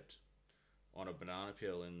slipped on a banana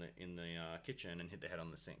peel in the kitchen and hit their head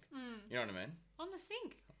on the sink. You know what I mean? On the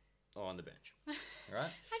sink? Oh, on the bench. All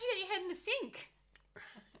right? How'd you get your head in the sink?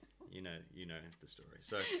 You know the story.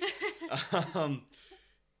 So,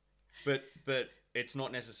 but it's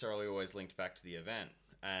not necessarily always linked back to the event,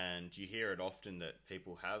 and you hear it often that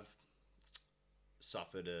people have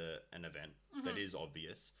suffered an event that is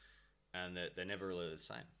obvious, and that they're never really the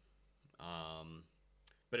same.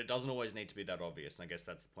 But it doesn't always need to be that obvious, and I guess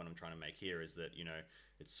that's the point I'm trying to make here, is that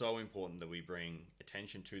it's so important that we bring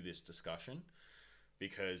attention to this discussion,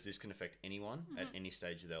 because this can affect anyone at any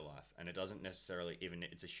stage of their life. And it doesn't necessarily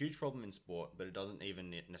it's a huge problem in sport, but it doesn't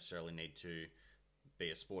even necessarily need to be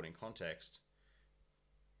a sporting context.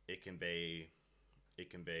 It can be it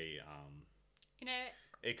could be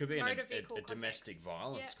a domestic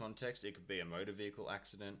violence context. It could be a motor vehicle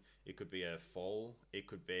accident. It could be a fall. It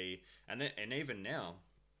could be, and even now,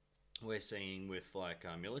 we're seeing with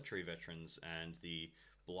military veterans and the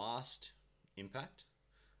blast impact.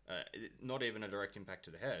 Not even a direct impact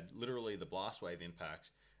to the head, literally the blast wave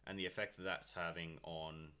impact and the effect that that's having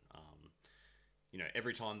on,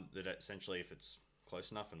 every time that essentially, if it's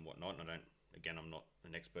close enough and whatnot, and I'm not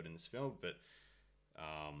an expert in this field, but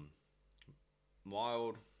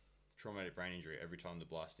mild traumatic brain injury every time the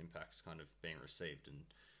blast impact is kind of being received, and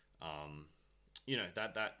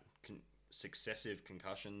successive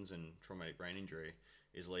concussions and traumatic brain injury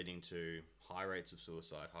is leading to high rates of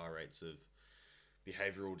suicide, high rates of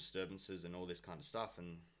behavioral disturbances, and all this kind of stuff.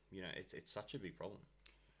 And it's such a big problem.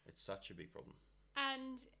 It's such a big problem.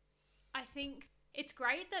 And I think it's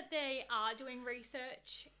great that they are doing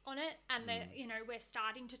research on it, and that we're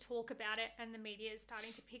starting to talk about it, and the media is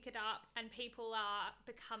starting to pick it up, and people are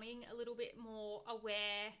becoming a little bit more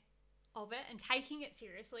aware of it and taking it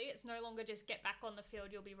seriously. It's no longer just get back on the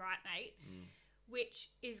field, you'll be right, mate.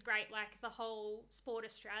 Which is great. Like, the whole Sport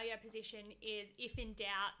Australia position is, if in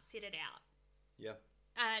doubt, sit it out. Yeah.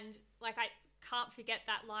 And I can't forget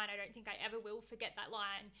that line. I don't think I ever will forget that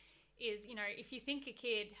line. Is, if you think a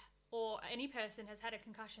kid or any person has had a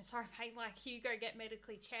concussion, sorry mate, you go get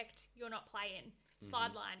medically checked, you're not playing,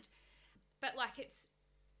 sidelined. But it's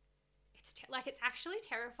actually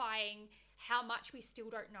terrifying how much we still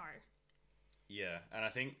don't know. Yeah, and I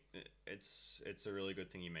think it's a really good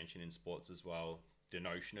thing you mentioned in sports as well, the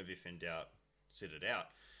notion of, if in doubt, sit it out.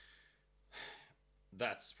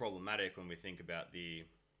 That's problematic when we think about the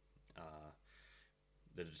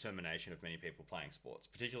determination of many people playing sports,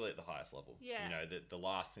 particularly at the highest level. Yeah. The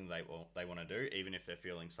last thing they want to do, even if they're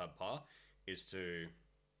feeling subpar, is to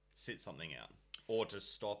sit something out, or to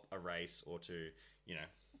stop a race, or to,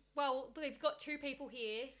 Well, we've got two people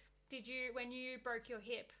here. When you broke your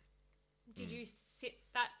hip, did you sit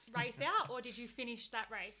that race out, or did you finish that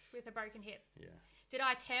race with a broken hip? Yeah. Did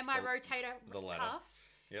I tear my rotator cuff?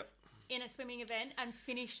 Yep. In a swimming event and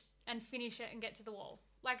finish it and get to the wall?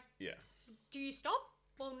 Yeah. Do you stop?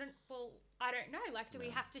 Well, I don't know. Do we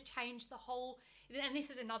have to change the whole... And this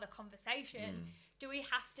is another conversation. Do we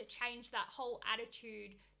have to change that whole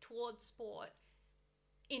attitude towards sport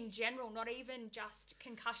in general? Not even just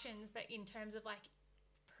concussions, but in terms of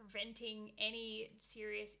preventing any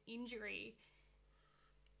serious injury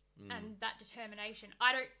and that determination.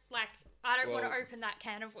 I don't want to open that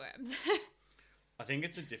can of worms. I think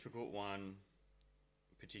it's a difficult one,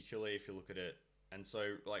 particularly if you look at it. And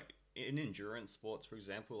so, in endurance sports, for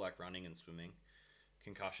example, like running and swimming,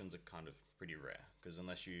 concussions are kind of pretty rare, because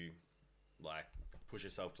unless you push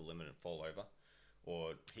yourself to the limit and fall over,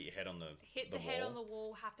 or hit your head on the wall. Head on the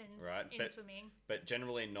wall happens, right? In swimming. But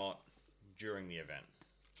generally not during the event.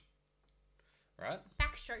 Right?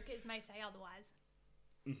 Backstrokers may say otherwise.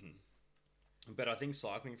 But I think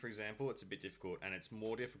cycling, for example, it's a bit difficult, and it's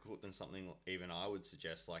more difficult than something even I would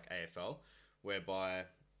suggest, like AFL, whereby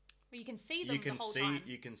you can see them the whole time.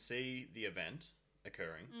 You can see the event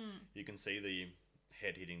occurring. You can see the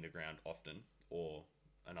head hitting the ground often, or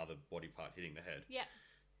another body part hitting the head. Yeah.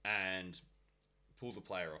 And pull the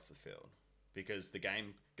player off the field, because the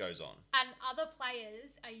game goes on. And other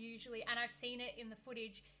players are usually, and I've seen it in the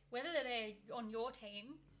footage, whether they're on your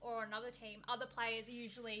team or another team, other players are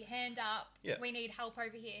usually hand up, Yeah. we need help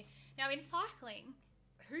over here. Now in cycling,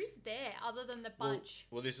 who's there other than the bunch?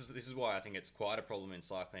 Well, this is why I think it's quite a problem in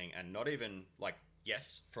cycling, and not even like,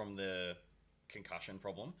 yes, from the concussion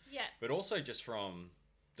problem, Yeah. but also just from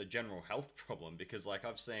the general health problem, because like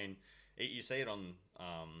I've seen you see it on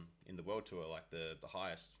in the World Tour, like the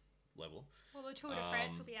highest level. Well, the Tour de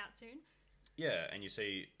France will be out soon. Yeah, and you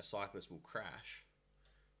see a cyclist will crash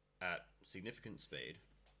at significant speed,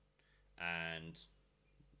 and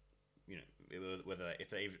you know whether if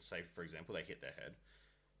they say, for example, they hit their head,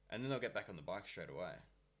 and then they'll get back on the bike straight away,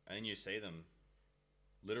 and then you see them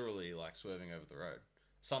literally like swerving over the road.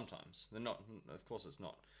 Sometimes they're not. Of course, it's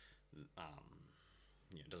not.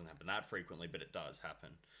 It doesn't happen that frequently, but it does happen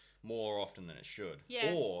more often than it should.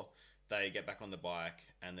 Yeah. Or they get back on the bike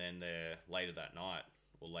and then they're later that night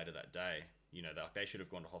or later that day. You know, they should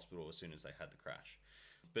have gone to hospital as soon as they had the crash.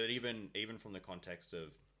 But even from the context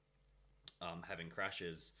of having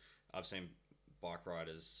crashes, I've seen bike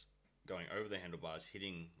riders going over the handlebars,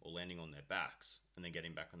 hitting or landing on their backs, and then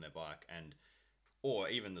getting back on their bike, or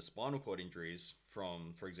even the spinal cord injuries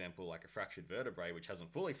from, for example, like a fractured vertebrae which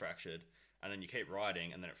hasn't fully fractured, and then you keep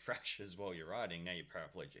riding, and then it fractures while you're riding. Now you're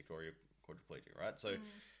paraplegic or you're quadriplegic, right? So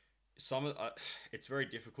it's very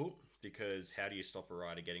difficult, because how do you stop a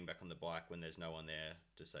rider getting back on the bike when there's no one there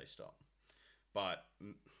to say stop? But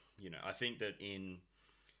I think that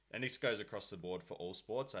and this goes across the board for all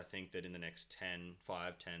sports, I think that in the next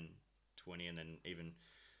 5, 10, 20, and then even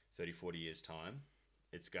 30, 40 years time,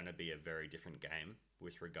 it's going to be a very different game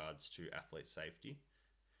with regards to athlete safety,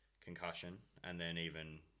 concussion, and then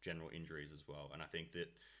even general injuries as well. And I think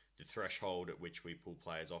that the threshold at which we pull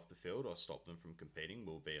players off the field or stop them from competing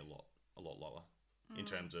will be a lot lower in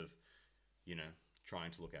terms of,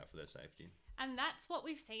 trying to look out for their safety. And that's what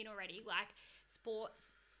we've seen already. Like,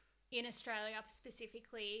 sports in Australia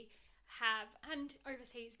specifically have, and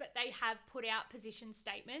overseas, but they have put out position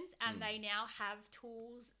statements, and they now have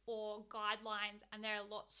tools or guidelines, and they're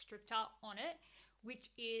a lot stricter on it, which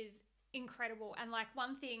is incredible. And like,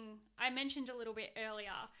 one thing I mentioned a little bit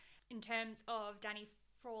earlier in terms of Danny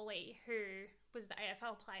Frawley, who was the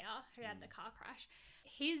AFL player who had the car crash,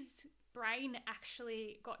 his brain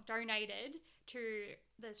actually got donated to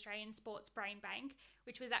the Australian Sports Brain Bank,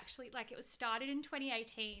 which was actually, like, it was started in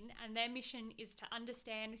 2018, and their mission is to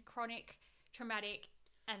understand chronic traumatic,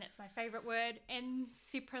 and it's my favourite word,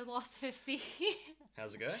 encephalopathy.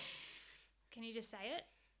 How's it go? Can you just say it?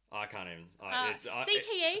 I can't even.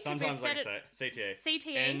 CTE. Sometimes I can say it. CTE.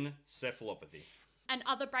 CTE. Encephalopathy. And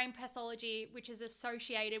other brain pathology, which is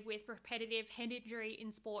associated with repetitive head injury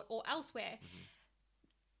in sport or elsewhere.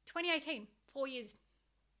 2018, 4 years.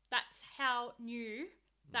 That's how new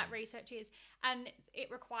that research is. And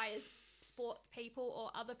it requires sports people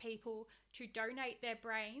or other people to donate their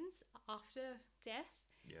brains after death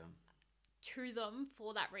to them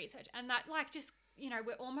for that research. And that, like, just,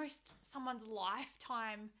 we're almost someone's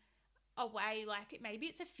lifetime away. Like, maybe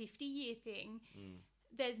it's a 50-year thing.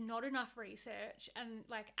 There's not enough research, and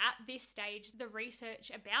like, at this stage, the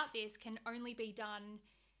research about this can only be done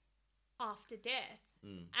after death.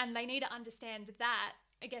 And they need to understand that.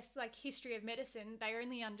 I guess, like, history of medicine, they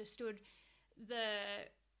only understood the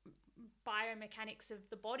biomechanics of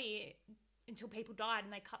the body until people died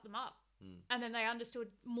and they cut them up. And then they understood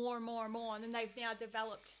more and more and more, and then they've now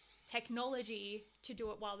developed technology to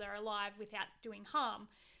do it while they're alive without doing harm.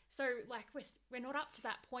 So, like, we're not up to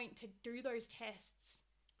that point to do those tests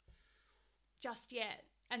just yet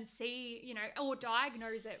and see, or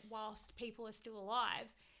diagnose it whilst people are still alive.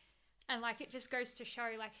 And, like, it just goes to show,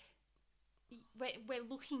 like, we're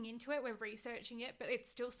looking into it, we're researching it, but it's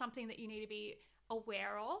still something that you need to be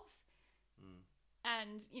aware of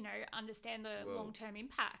and, understand the long-term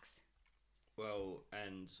impacts. Well,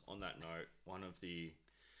 and on that note, one of the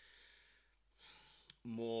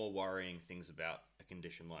more worrying things about a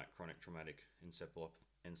condition like chronic traumatic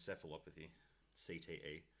encephalopathy,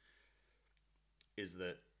 CTE, is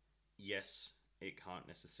that, yes, it can't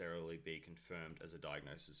necessarily be confirmed as a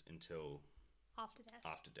diagnosis until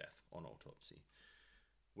after death on autopsy.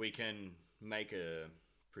 We can make a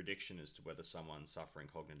prediction as to whether someone's suffering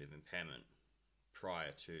cognitive impairment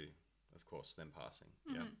prior to, of course, them passing.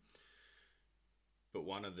 Yeah. But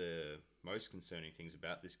one of the most concerning things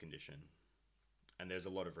about this condition, and there's a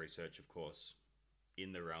lot of research, of course,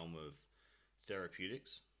 in the realm of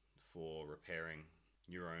therapeutics for repairing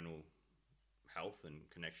neuronal health and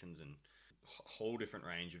connections, and a whole different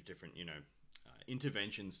range of different,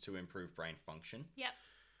 interventions to improve brain function. Yep.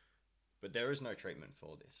 But there is no treatment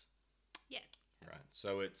for this. Yeah. Right.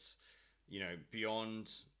 So it's,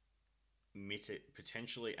 beyond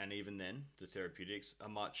potentially, and even then, the therapeutics are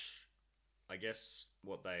much, I guess,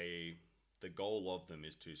 the goal of them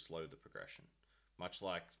is to slow the progression. Much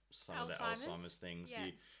like some of the Alzheimer's things.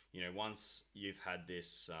 Yeah. You know, once you've had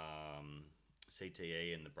this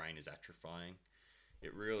CTE and the brain is atrophying,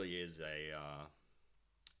 it really is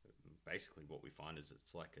basically what we find is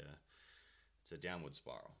it's a downward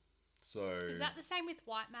spiral. So is that the same with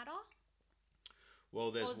white matter?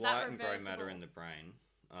 Well, there's white and grey matter in the brain.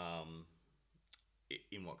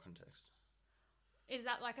 In what context? Is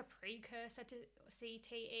that like a precursor to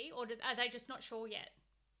CTE, or are they just not sure yet?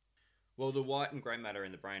 Well, the white and grey matter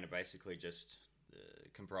in the brain are basically just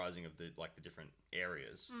comprising of the different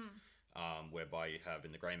areas, whereby you have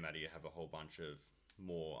in the grey matter you have a whole bunch of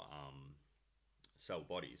more cell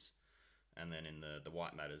bodies, and then in the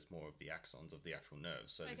white matter is more of the axons of the actual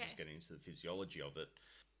nerves. So this is getting into the physiology of it,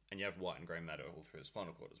 and you have white and grey matter all through the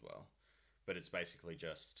spinal cord as well. But it's basically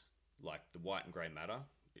just like the white and grey matter.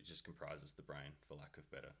 It just comprises the brain, for lack of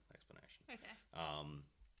better explanation. Okay.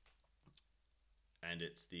 And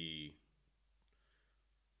it's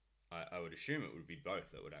I would assume it would be both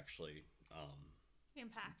that would actually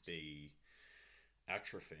impact, be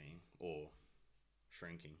atrophying or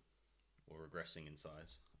shrinking or regressing in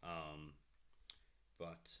size.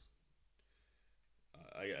 But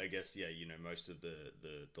I guess, yeah, you know, most of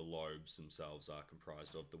the lobes themselves are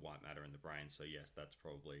comprised of the white matter in the brain. So yes, that's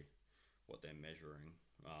probably what they're measuring.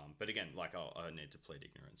 But again, like I need to plead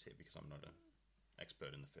ignorance here because I'm not an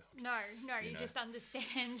expert in the field. No, you just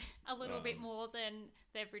understand a little bit more than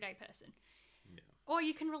the everyday person. Yeah. Or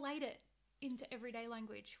you can relate it into everyday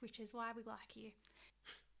language, which is why we like you.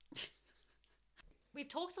 We've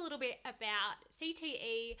talked a little bit about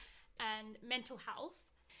CTE and mental health,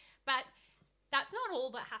 but that's not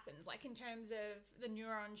all that happens, like in terms of the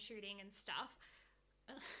neuron shooting and stuff.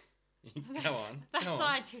 Go on. That's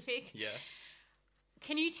scientific. Yeah.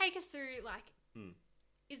 Can you take us through, like,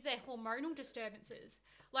 is there hormonal disturbances?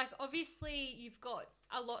 Like, obviously, you've got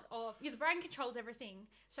a lot of... the brain controls everything.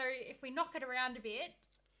 So if we knock it around a bit,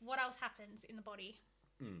 what else happens in the body?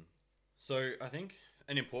 So I think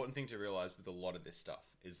an important thing to realise with a lot of this stuff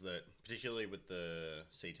is that, particularly with the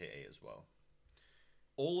CTE as well,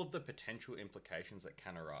 all of the potential implications that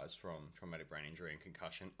can arise from traumatic brain injury and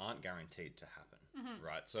concussion aren't guaranteed to happen,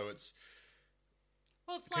 right? So it's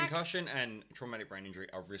concussion and traumatic brain injury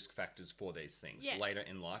are risk factors for these things later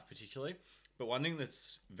in life, particularly. But one thing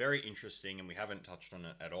that's very interesting, and we haven't touched on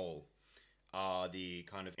it at all, are the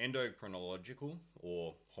kind of endocrinological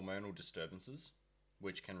or hormonal disturbances,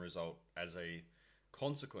 which can result as a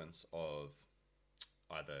consequence of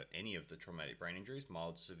either any of the traumatic brain injuries,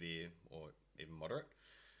 mild, severe, or even moderate,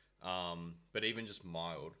 but even just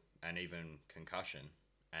mild and even concussion,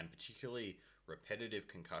 and particularly repetitive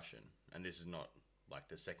concussion. And this is not like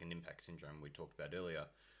the second impact syndrome we talked about earlier,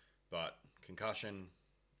 but concussion,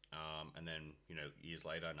 and then, you know, years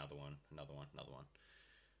later, another one.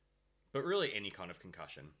 But really any kind of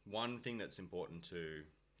concussion. One thing that's important to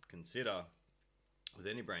consider with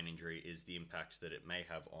any brain injury is the impact that it may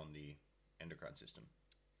have on the endocrine system.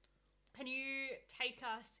 Can you take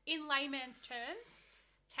us, in layman's terms,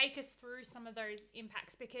 take us through some of those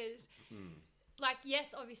impacts? Because, like,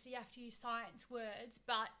 yes, obviously you have to use science words,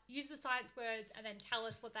 but use the science words and then tell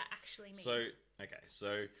us what that actually means.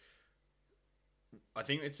 So I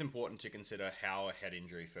think it's important to consider how a head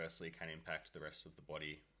injury firstly can impact the rest of the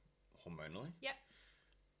body hormonally. Yep.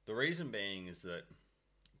 The reason being is that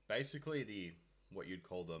basically what you'd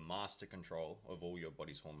call the master control of all your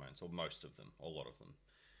body's hormones, or most of them, or a lot of them,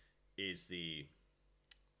 is the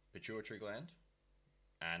pituitary gland,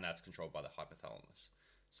 and that's controlled by the hypothalamus.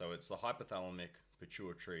 So it's the hypothalamic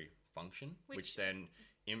pituitary function, which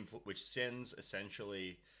sends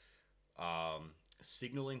essentially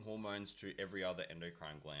signaling hormones to every other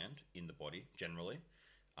endocrine gland in the body, generally,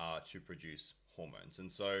 to produce hormones.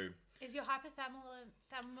 And so... Is your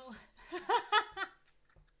hypothalamus...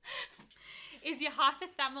 Is your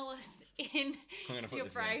hypothalamus in your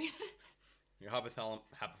brain? Your hypothalamus...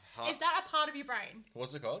 Is that a part of your brain?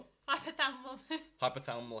 What's it called?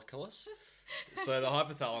 Hypothalamus. So the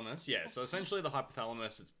hypothalamus, yeah. So essentially the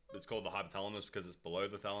hypothalamus, it's called the hypothalamus because it's below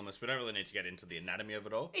the thalamus. We don't really need to get into the anatomy of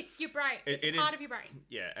it all. It's your brain. It's a part of your brain.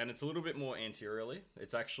 Yeah, and it's a little bit more anteriorly.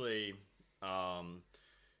 It's actually... and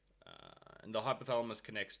the hypothalamus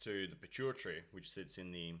connects to the pituitary, which sits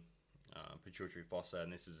in the pituitary fossa,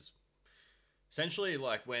 and this is essentially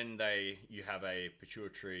like when you have a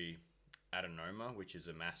pituitary adenoma, which is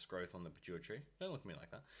a mass growth on the pituitary. Don't look at me like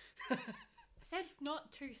that. I said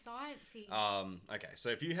not too sciencey. Okay, so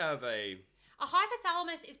if you have a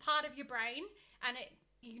hypothalamus is part of your brain, and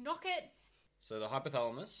you knock it. So the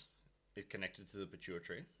hypothalamus is connected to the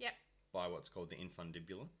pituitary Yep. by what's called the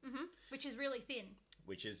infundibulum, Which is really thin.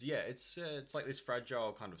 which is, it's like this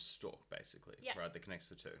fragile kind of stalk, basically, Yep. right, that connects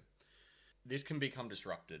the two. This can become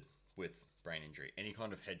disrupted with brain injury. Any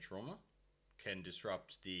kind of head trauma can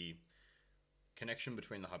disrupt the connection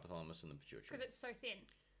between the hypothalamus and the pituitary. Because it's so thin.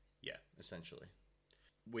 Yeah, essentially.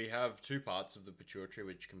 We have two parts of the pituitary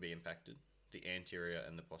which can be impacted, the anterior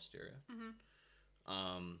and the posterior.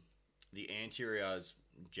 The anterior is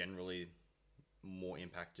generally more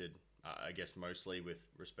impacted, I guess mostly with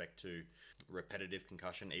respect to repetitive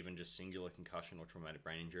concussion, even just singular concussion or traumatic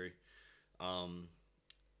brain injury. And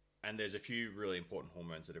there's a few really important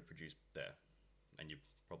hormones that are produced there, and you've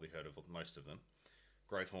probably heard of most of them.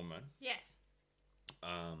 Growth hormone, Yes.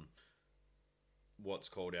 what's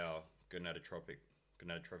called our gonadotrophic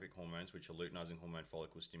hormones, which are luteinizing hormone,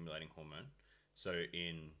 follicle stimulating hormone. So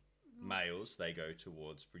in males, they go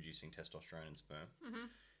towards producing testosterone and sperm.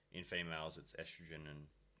 In females, it's estrogen and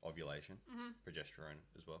ovulation, progesterone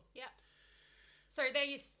as well. Yeah. So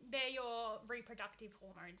they're your reproductive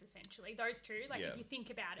hormones, essentially. Those two, like if you think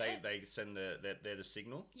about it. They send they're the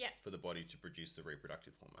signal Yep. for the body to produce the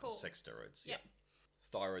reproductive hormone, Cool. sex steroids. Yep.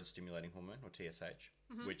 Thyroid stimulating hormone, or TSH,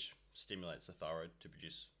 which stimulates the thyroid to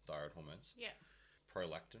produce thyroid hormones. Yeah.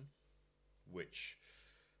 Prolactin, which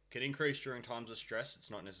can increase during times of stress. It's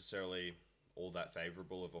not necessarily all that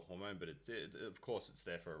favorable of a hormone, but of course it's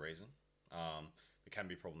there for a reason. It can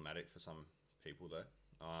be problematic for some people though.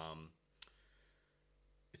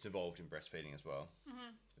 It's involved in breastfeeding as well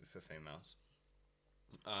for females.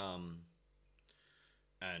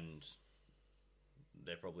 And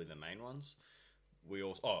they're probably the main ones. We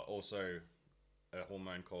also a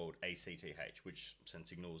hormone called ACTH, which sends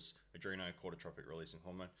signals, adrenocorticotropic releasing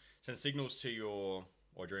hormone, sends signals to your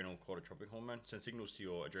adrenal corticotropic hormone, sends signals to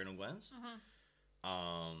your adrenal glands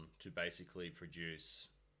to basically produce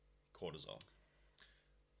cortisol,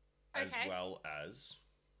 as well as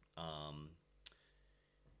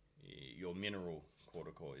your mineral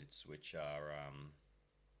corticoids, which are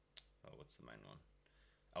what's the main one?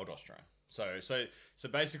 Aldosterone. So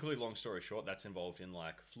basically, long story short, that's involved in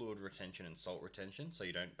like fluid retention and salt retention, so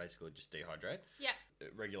you don't basically just dehydrate. Yeah.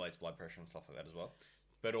 It regulates blood pressure and stuff like that as well.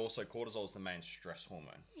 But also, cortisol is the main stress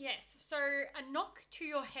hormone. Yes. So a knock to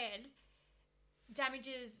your head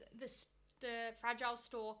damages the fragile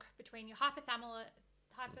stalk between your hypothalamus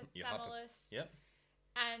Yep.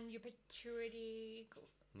 and your pituitary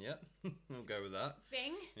Yep. We'll go with that.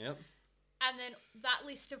 thing. Yep. And then that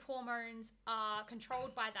list of hormones are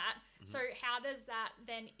controlled by that. So how does that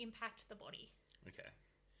then impact the body? Okay.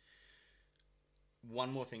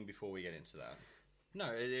 One more thing before we get into that. No,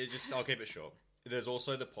 I'll keep it short. There's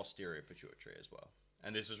also the posterior pituitary as well.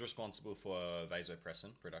 And this is responsible for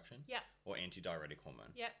vasopressin production. Yep. Or antidiuretic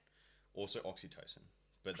hormone. Yep. Also oxytocin.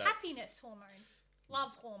 But Happiness hormone.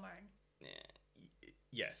 Love hormone. Yes.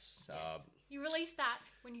 Yes. You release that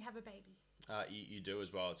when you have a baby. You do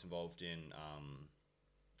as well. It's involved in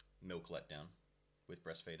milk letdown with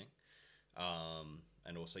breastfeeding.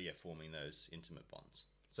 And also, forming those intimate bonds.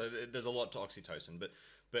 So there's a lot to oxytocin.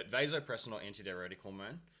 But vasopressin or antidiuretic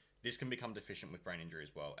hormone, this can become deficient with brain injury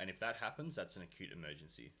as well. And if that happens, that's an acute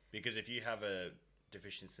emergency. Because if you have a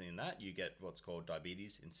deficiency in that, you get what's called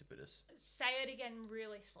diabetes insipidus. Say it again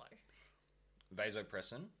really slow.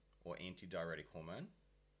 Vasopressin or antidiuretic hormone.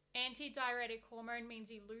 Antidiuretic hormone means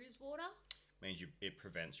you lose water? Means it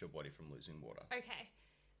prevents your body from losing water. Okay.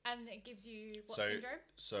 And it gives you what syndrome?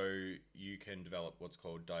 So you can develop what's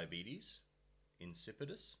called diabetes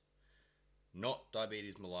insipidus. Not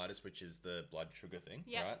diabetes mellitus, which is the blood sugar thing,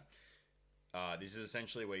 right? This is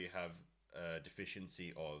essentially where you have a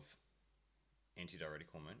deficiency of antidiuretic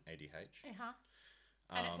hormone, ADH.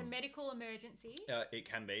 And it's a medical emergency. It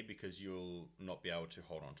can be because you'll not be able to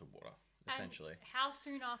hold on to water, essentially. And how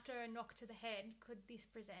soon after a knock to the head could this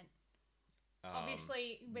present?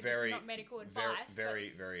 Obviously, this is not medical advice.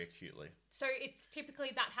 Very acutely. So it's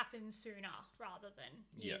typically that happens sooner rather than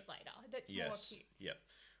years later. That's more acute. Yep.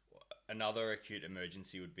 Another acute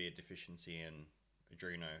emergency would be a deficiency in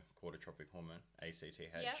adrenocorticotropic hormone,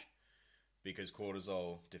 ACTH, because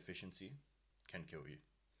cortisol deficiency can kill you,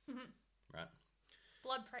 right?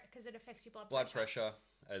 Blood pressure, because it affects your blood pressure. Blood pressure,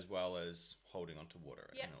 as well as holding onto water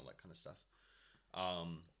and all that kind of stuff.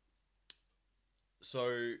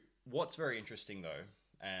 So what's very interesting though,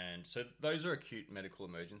 and so those are acute medical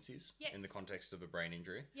emergencies in the context of a brain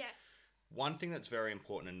injury. Yes. One thing that's very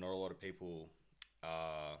important and not a lot of people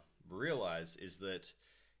realize is that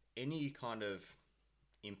any kind of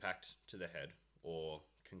impact to the head or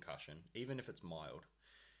concussion, even if it's mild,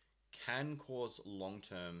 can cause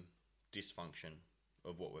long-term dysfunction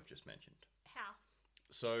of what we've just mentioned. How?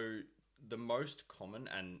 So the most common,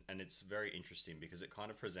 and it's very interesting because it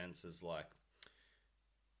kind of presents as like,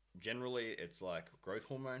 generally it's like growth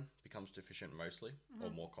hormone becomes deficient mostly, or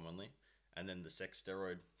more commonly, and then the sex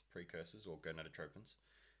steroid precursors or gonadotropins,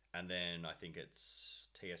 and then I think it's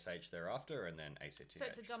TSH thereafter, and then ACTH. So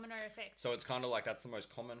it's a domino effect. So it's kind of like that's the most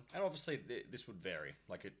common, and obviously this would vary.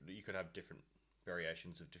 Like you could have different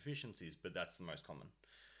variations of deficiencies, but that's the most common.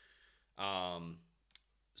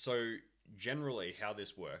 So generally, how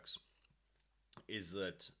this works is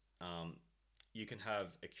that you can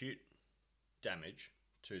have acute damage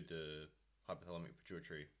to the hypothalamic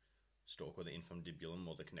pituitary stalk or the infundibulum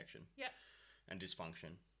or the connection, and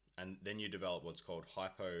dysfunction, and then you develop what's called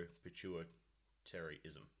hypopituitarism,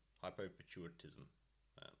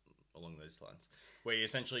 along those lines, where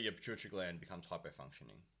essentially your pituitary gland becomes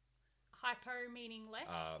hypofunctioning. Hypo meaning less?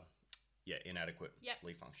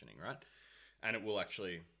 Inadequately functioning, right? And it will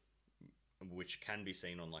actually, which can be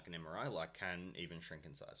seen on like an MRI, like can even shrink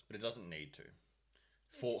in size, but it doesn't need to.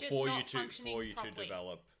 For you to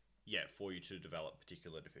develop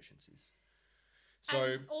particular deficiencies. So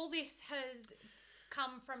and all this has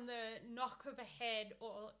come from the knock of a head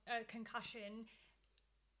or a concussion,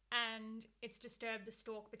 and it's disturbed the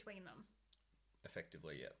stalk between them.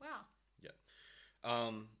 Effectively, yeah. Wow.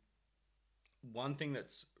 Yeah. One thing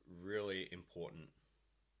that's really important,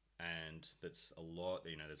 and that's a lot,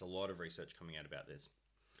 there's a lot of research coming out about this,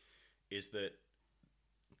 is that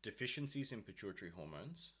deficiencies in pituitary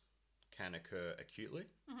hormones can occur acutely,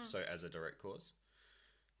 so as a direct cause.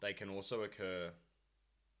 They can also occur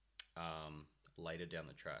later down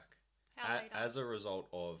the track as a result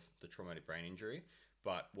of the traumatic brain injury.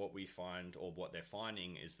 But what we find, or what they're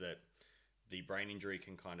finding, is that the brain injury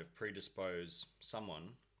can kind of predispose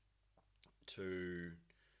someone to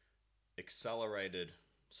accelerated.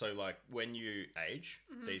 So like when you age,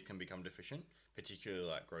 these can become deficient, particularly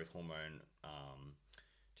like growth hormone,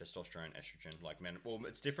 testosterone, estrogen, like men. Well,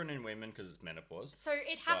 it's different in women because it's menopause. So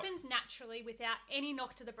it happens naturally without any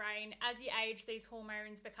knock to the brain. As you age, these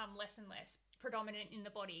hormones become less and less predominant in the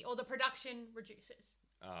body, or the production reduces.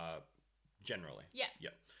 Generally. Yeah.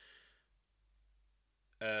 Yep.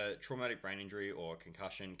 Traumatic brain injury or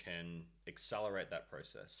concussion can accelerate that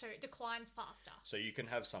process. So it declines faster. So you can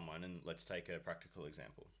have someone, and let's take a practical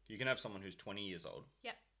example. You can have someone who's 20 years old.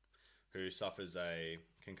 Yep. Who suffers a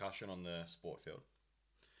concussion on the sport field.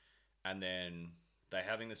 And then they're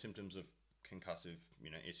having the symptoms of concussive,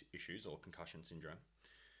 issues or concussion syndrome.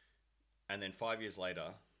 And then 5 years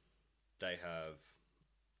later, they have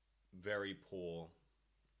very poor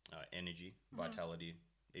energy, vitality,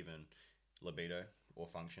 even libido or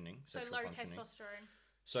functioning. So low testosterone.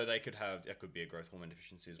 So they could have, it could be a growth hormone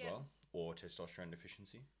deficiency as well, or testosterone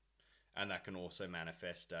deficiency. And that can also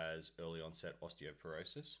manifest as early onset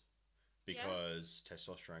osteoporosis, because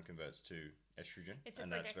testosterone converts to estrogen,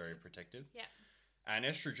 and that's very protective. Yeah. And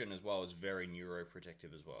estrogen as well is very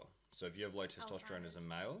neuroprotective as well. So if you have low testosterone as a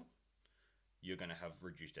male, you're going to have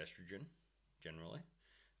reduced estrogen generally,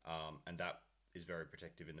 and that is very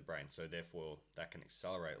protective in the brain. So therefore, that can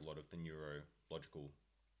accelerate a lot of the neurological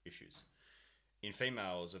issues. In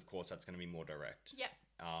females, of course, that's going to be more direct. Yeah.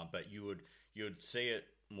 But you would see it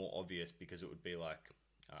more obvious because it would be like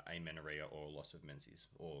amenorrhea or loss of menses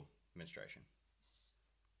or menstruation.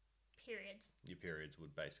 Periods. Your periods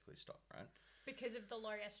would basically stop, right? Because of the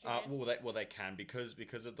low estrogen. Well, they can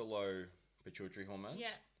because of the low pituitary hormones.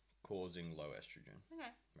 Yeah. Causing low estrogen. Okay.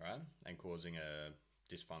 Right, and causing a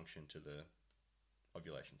dysfunction to the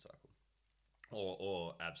ovulation cycle,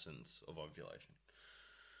 or absence of ovulation.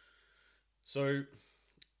 So,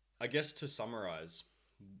 I guess to summarize,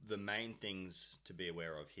 the main things to be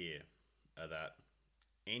aware of here are that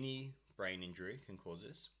any brain injury can cause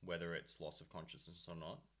this, whether it's loss of consciousness or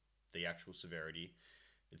not. The actual severity,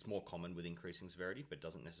 it's more common with increasing severity, but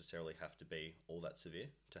doesn't necessarily have to be all that severe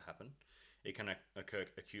to happen. It can occur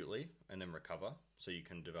acutely and then recover. So you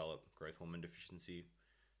can develop growth hormone deficiency,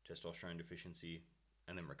 testosterone deficiency,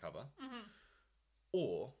 and then recover.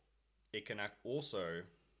 Or it can also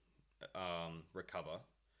recover,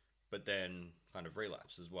 but then kind of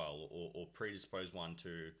relapse as well, or predispose one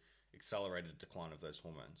to accelerated decline of those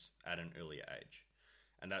hormones at an earlier age.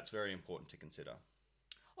 And that's very important to consider.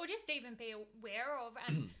 Or just even be aware of.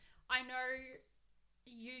 And I know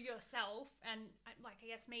you yourself, and like I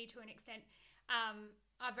guess me to an extent,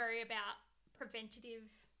 are very about preventative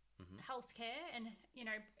healthcare and,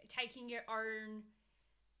 taking your own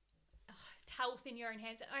health in your own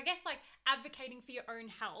hands. I guess like advocating for your own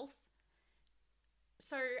health.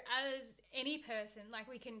 So as any person, like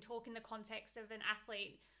we can talk in the context of an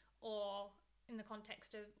athlete or in the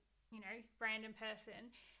context of, random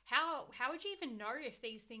person, How would you even know if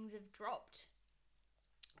these things have dropped?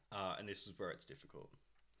 And this is where it's difficult.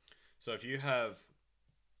 So if you have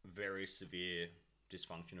very severe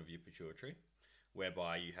dysfunction of your pituitary,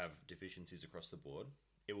 whereby you have deficiencies across the board,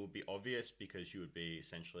 it will be obvious because you would be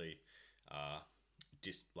essentially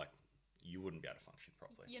you wouldn't be able to function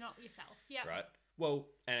properly. You're not yourself. Yeah. Right? Well,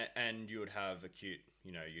 and you would have acute,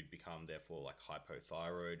 you'd become therefore like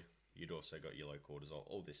hypothyroid. You'd also got your low cortisol,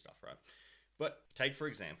 all this stuff, right? But take, for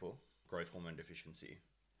example, growth hormone deficiency.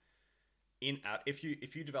 If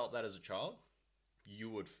you develop that as a child, you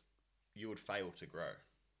would fail to grow.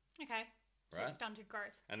 Okay. So right? Stunted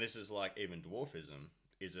growth. And this is like even dwarfism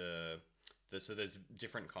so there's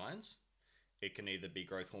different kinds. It can either be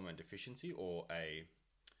growth hormone deficiency or a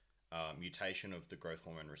mutation of the growth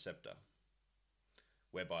hormone receptor,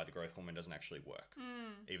 whereby the growth hormone doesn't actually work,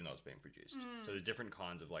 even though it's being produced. So there's different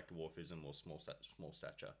kinds of like dwarfism or small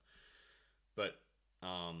stature. But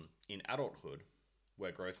in adulthood,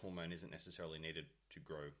 where growth hormone isn't necessarily needed to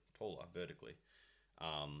grow taller vertically,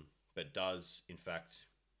 but does in fact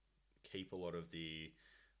keep a lot of the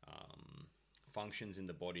functions in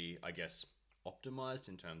the body, I guess, optimized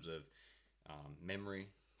in terms of memory,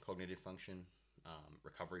 cognitive function,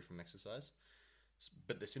 recovery from exercise.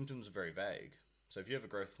 But the symptoms are very vague. So if you have a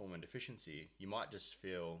growth hormone deficiency, you might just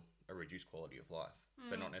feel a reduced quality of life,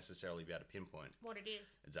 but not necessarily be able to pinpoint what it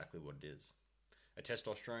is. Exactly what it is. A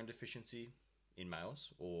testosterone deficiency in males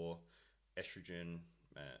or estrogen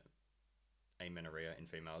amenorrhea in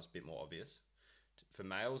females, a bit more obvious. For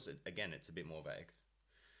males, it's a bit more vague.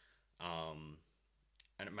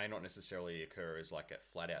 And it may not necessarily occur as like a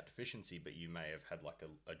flat out deficiency, but you may have had like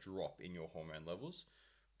a drop in your hormone levels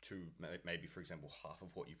to maybe, for example, half of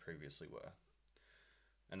what you previously were.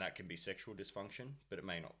 And that can be sexual dysfunction, but it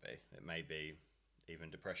may not be. It may be even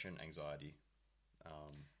depression, anxiety,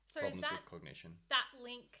 problems with cognition. That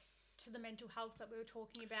link to the mental health that we were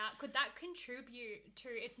talking about, could that contribute to,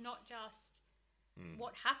 it's not just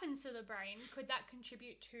what happens to the brain, could that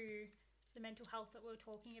contribute to the mental health that we were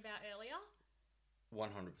talking about earlier?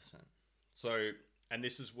 100%. So, and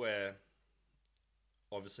this is where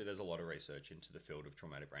obviously there's a lot of research into the field of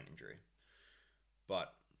traumatic brain injury,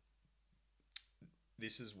 but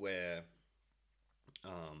this is where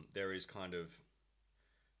there is kind of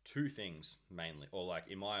two things mainly, or like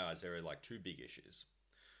in my eyes, there are like two big issues.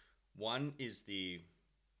 One is the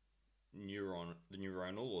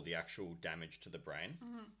neuronal or the actual damage to the brain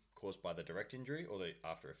caused by the direct injury or the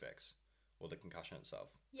after effects or the concussion itself.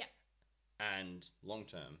 Yeah. And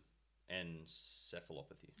long-term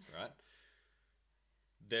encephalopathy, right?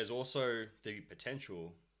 There's also the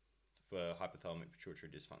potential for hypothalamic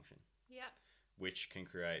pituitary dysfunction. Yeah. Which can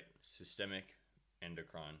create systemic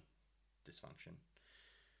endocrine dysfunction.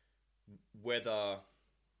 Whether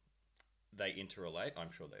they interrelate,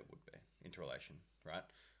 I'm sure they would be interrelation, right?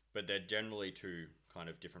 But they're generally two kind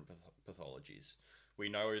of different pathologies. We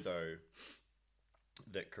know, though,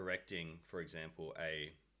 that correcting, for example,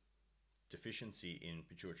 a deficiency in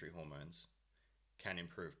pituitary hormones can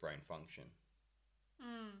improve brain function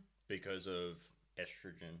because of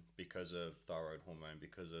estrogen, because of thyroid hormone,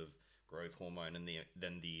 because of growth hormone, and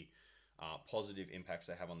then the positive impacts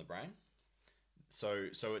they have on the brain. So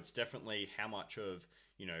it's definitely how much of,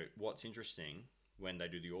 what's interesting when they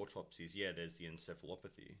do the autopsies, there's the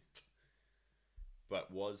encephalopathy.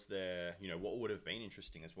 But was there, what would have been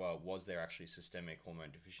interesting as well, was there actually systemic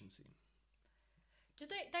hormone deficiency? Do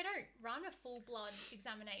they don't run a full blood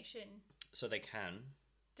examination? So they can.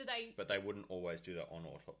 Do they? But they wouldn't always do that on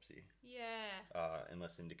autopsy. Yeah.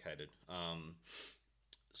 Unless indicated.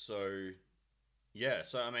 So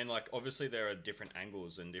I mean, like, obviously there are different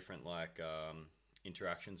angles and different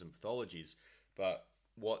interactions and pathologies, but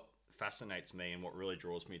what fascinates me and what really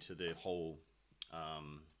draws me to the whole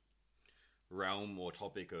realm or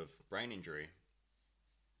topic of brain injury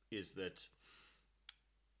is that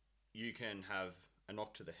you can have a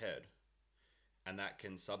knock to the head and that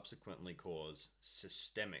can subsequently cause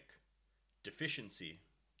systemic deficiency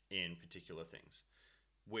in particular things,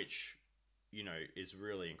 which is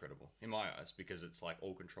really incredible in my eyes because it's like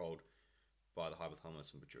all controlled by the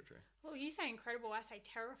hypothalamus and pituitary. Well, you say incredible, I say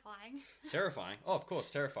terrifying. Terrifying. Oh, of course,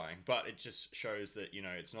 terrifying. But it just shows that,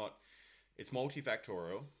 it's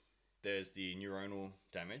multifactorial. There's the neuronal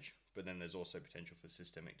damage, but then there's also potential for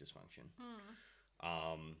systemic dysfunction.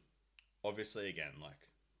 Obviously, again,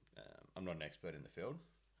 I'm not an expert in the field.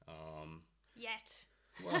 Yet.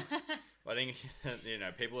 Well, I think,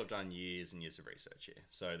 people have done years and years of research here,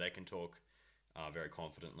 so they can talk very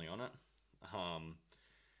confidently on it.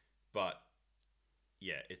 But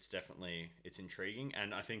yeah, it's intriguing.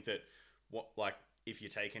 And I think that if you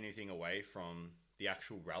take anything away from the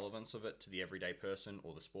actual relevance of it to the everyday person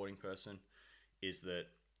or the sporting person, is that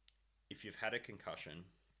if you've had a concussion,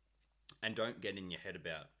 and don't get in your head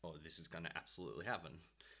about, oh, this is going to absolutely happen,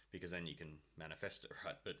 because then you can manifest it,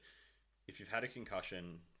 right? But if you've had a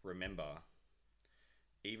concussion, remember,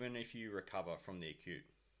 even if you recover from the acute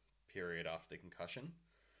period after the concussion,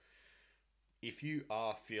 if you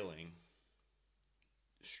are feeling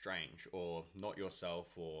strange or not yourself,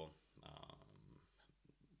 or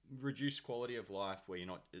reduced quality of life where you're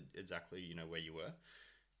not exactly, where you were,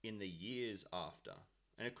 in the years after,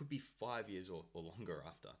 and it could be 5 years or longer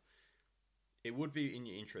after, it would be in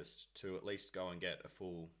your interest to at least go and get a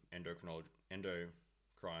full endocrine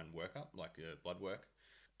workup, like a blood work,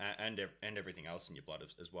 and everything else in your blood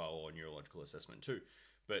as well, or neurological assessment too.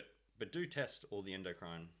 But do test all the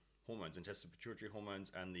endocrine hormones, and test the pituitary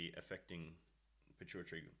hormones and the affecting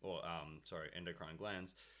pituitary, or endocrine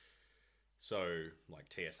glands. So like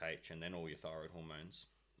TSH, and then all your thyroid hormones,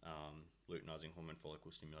 luteinizing hormone,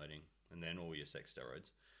 follicle stimulating, and then all your sex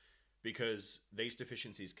steroids, because these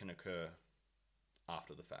deficiencies can occur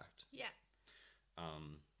after the fact. Yeah.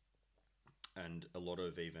 And a lot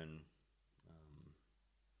of even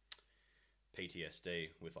PTSD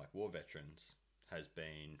with like war veterans has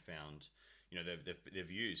been found.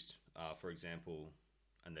 They've used, for example,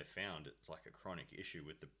 and they've found it's like a chronic issue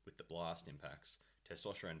with the blast impacts,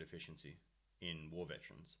 testosterone deficiency in war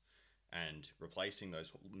veterans, and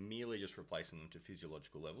merely just replacing them to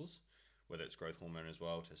physiological levels, whether it's growth hormone as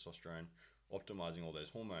well, testosterone, optimizing all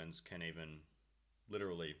those hormones can even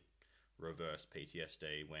literally reverse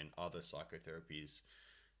PTSD when other psychotherapies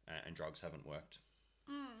and drugs haven't worked.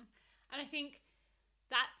 And I think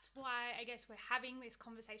that's why I guess we're having this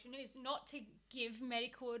conversation, is not to give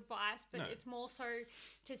medical advice, but it's more so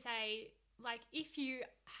to say, like, if you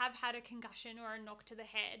have had a concussion or a knock to the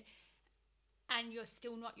head and you're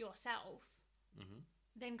still not yourself,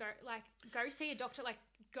 then go see a doctor, like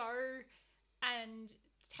go and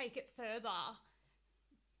take it further,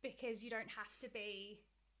 because you don't have to be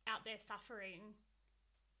out there suffering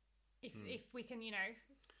if we can,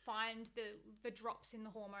 find the drops in the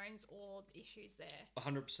hormones or the issues there.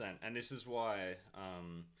 100%. And this is why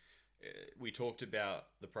we talked about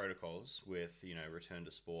the protocols with, return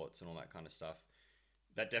to sports and all that kind of stuff.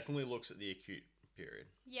 That definitely looks at the acute period.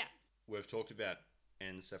 Yeah. We've talked about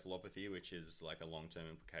encephalopathy, which is like a long-term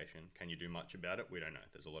implication. Can you do much about it? We don't know.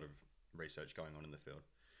 There's a lot of research going on in the field.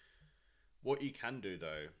 What you can do,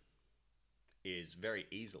 though, is very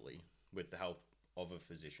easily, with the help of a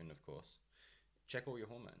physician, of course, check all your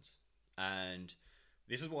hormones. And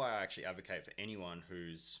this is why I actually advocate for anyone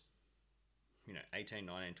who's, 18,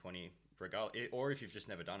 19, 20, or if you've just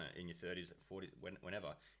never done it in your 30s, 40s,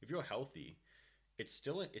 whenever. If you're healthy, it's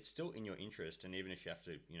still in your interest, and even if you have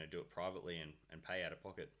to, do it privately and pay out of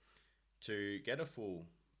pocket, to get a full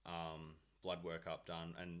blood workup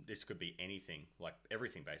done. And this could be anything, like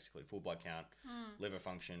everything basically, full blood count, liver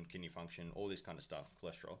function, kidney function, all this kind of stuff,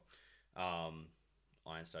 cholesterol,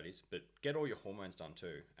 iron studies, but get all your hormones done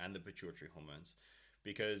too, and the pituitary hormones,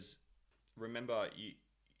 because remember,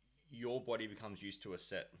 your body becomes used to a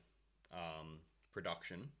set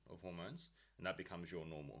production of hormones, and that becomes your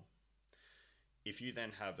normal. If you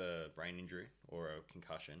then have a brain injury or a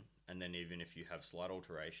concussion, and then even if you have slight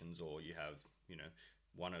alterations, or you have,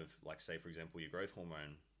 one of, like, say, for example, your growth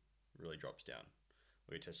hormone really drops down,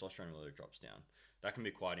 or your testosterone really drops down, that can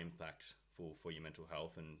be quite impactful for your mental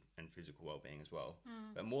health and physical well-being as well,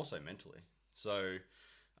 but more so mentally. So,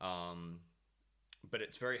 but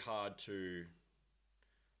it's very hard to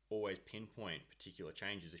always pinpoint particular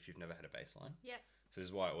changes if you've never had a baseline. Yeah. So this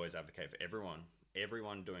is why I always advocate for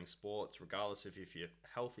everyone doing sports, regardless if you're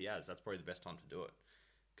healthy that's probably the best time to do it,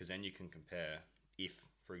 because then you can compare if,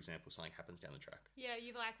 for example, something happens down the track. Yeah,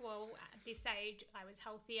 you're like, well, at this age, I was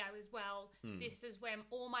healthy, I was well, this is where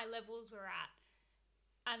all my levels were at,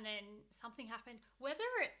 and then something happened, whether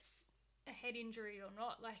it's a head injury or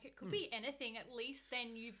not, like it could be anything, at least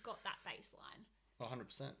then you've got that baseline.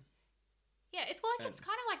 100%. Yeah, it's kind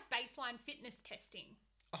of like baseline fitness testing.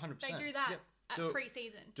 100%. They do that at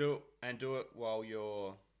pre-season. Do it while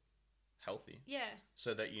you're healthy. Yeah.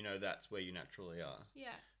 So that that's where you naturally are.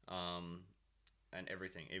 Yeah. And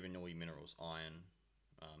everything, even all your minerals, iron,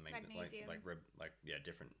 magnesium,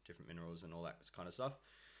 different minerals and all that kind of stuff.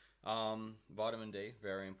 Vitamin D,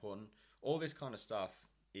 very important. All this kind of stuff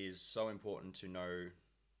is so important to know,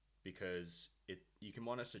 because you can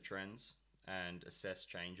monitor trends and assess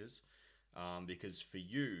changes, because for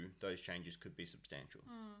you those changes could be substantial.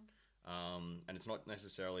 And it's not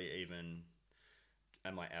necessarily even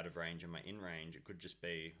am I out of range, am I in range? It could just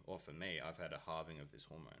be, or for me, I've had a halving of this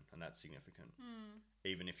hormone, and that's significant.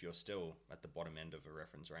 Even if you're still at the bottom end of a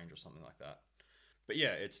reference range or something like that. But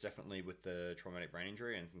yeah, it's definitely with the traumatic brain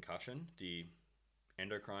injury and concussion, the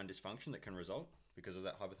endocrine dysfunction that can result because of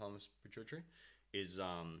that hypothalamus pituitary is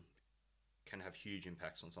can have huge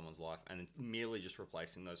impacts on someone's life. And merely just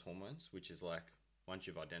replacing those hormones, which is like, once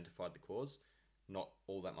you've identified the cause, not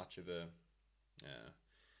all that much of a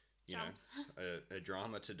a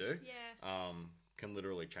drama to do. Can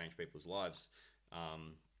literally change people's lives.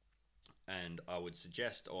 And I would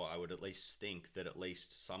suggest, or I would at least think, that at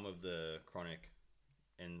least some of the chronic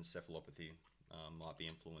encephalopathy might be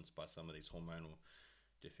influenced by some of these hormonal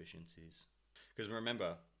deficiencies. Because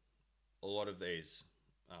remember, a lot of these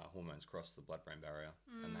hormones cross the blood-brain barrier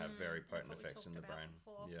and have very potent effects in the brain.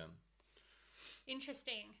 Before. Yeah.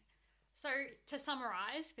 Interesting. So to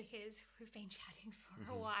summarize, because we've been chatting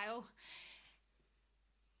for a while,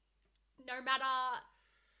 no matter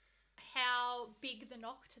how big the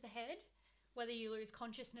knock to the head, whether you lose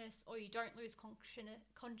consciousness or you don't lose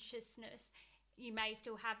consciousness, you may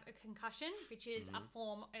still have a concussion, which is a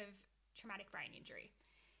form of traumatic brain injury.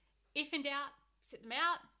 If in doubt, sit them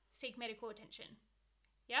out, seek medical attention.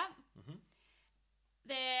 Yeah?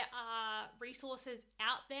 There are resources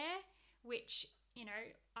out there which,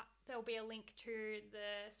 there'll be a link to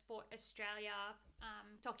the Sport Australia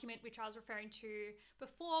document, which I was referring to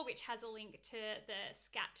before, which has a link to the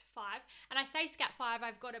SCAT-5. And I say SCAT-5,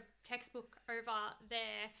 I've got a textbook over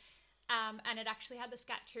there, and it actually had the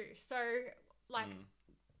SCAT-2. So,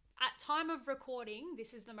 at time of recording,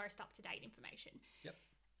 this is the most up-to-date information. Yep.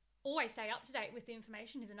 Always stay up-to-date with the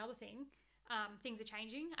information is another thing. Things are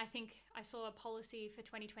changing. I think I saw a policy for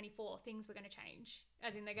 2024. Things were going to change,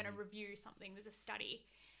 as in they're going to review something. There's a study.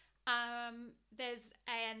 There's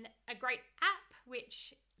a great app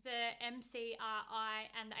which the MCRI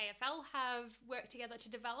and the AFL have worked together to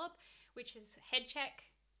develop, which is HeadCheck.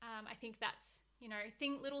 I think that's,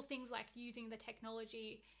 little things like using the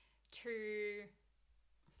technology to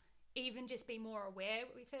even just be more aware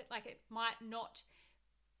with it. Like, it might not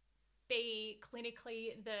be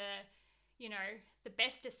clinically the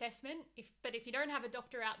best assessment, but if you don't have a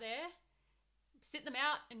doctor out there, sit them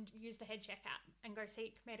out and use the HeadCheck app and go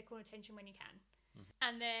seek medical attention when you can.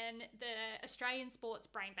 And then the Australian Sports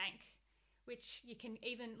Brain Bank, which you can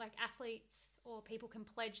even, athletes or people can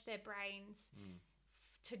pledge their brains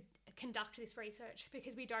to conduct this research,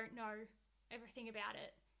 because we don't know everything about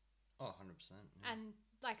it. Oh, 100%. Yeah. And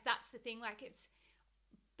that's the thing, it's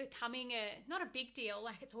becoming not a big deal,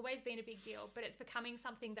 it's always been a big deal, but it's becoming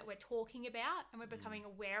something that we're talking about and we're becoming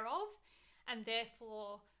aware of, and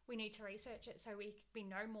therefore we need to research it so we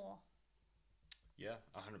know more. Yeah,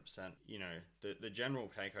 100%. The general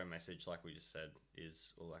take-home message, like we just said,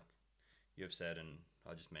 is, or like you've said and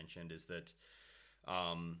I just mentioned, is that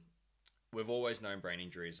we've always known brain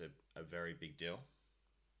injuries are a very big deal,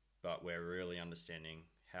 but we're really understanding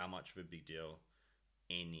how much of a big deal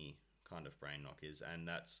any kind of brain knock is, and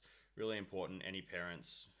that's really important. Any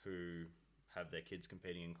parents who have their kids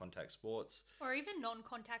competing in contact sports, or even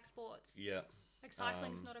non-contact sports, like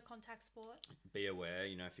cycling's not a contact sport, be aware.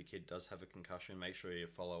 If your kid does have a concussion, make sure you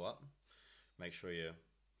follow up, make sure you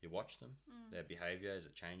watch them, their behavior, is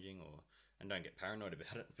it changing, and don't get paranoid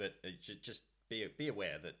about it, but just be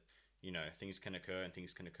aware that things can occur, and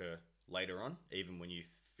things can occur later on, even when you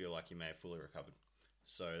feel like you may have fully recovered.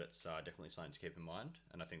 So that's definitely something to keep in mind.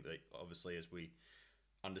 And I think that obviously as we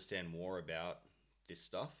understand more about this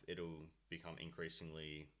stuff, it'll become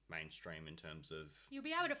increasingly mainstream in terms of you'll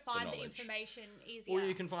be able to find the information easier. Well,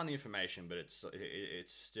 you can find the information, but it's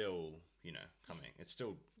still coming. It's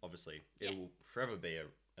still obviously it will forever be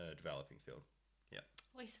a developing field. Yeah.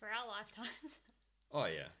 At least for our lifetimes. Oh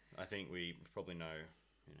yeah, I think we probably know.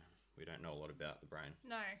 We don't know a lot about the brain.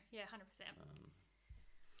 No. Yeah. 100%.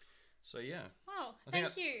 So yeah. Wow,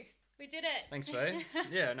 thank you. We did it. Thanks, Faye.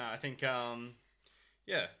 Yeah, no, I think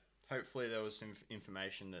hopefully there was some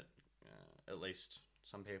information that at least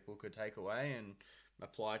some people could take away and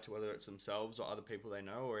apply to, whether it's themselves or other people they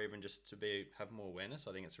know, or even just to have more awareness.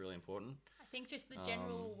 I think it's really important. I think just the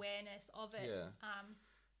general awareness of it.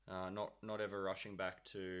 Yeah. Not ever rushing back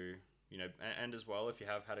to, and as well, if you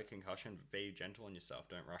have had a concussion, be gentle on yourself.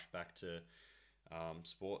 Don't rush back to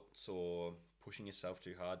sports or pushing yourself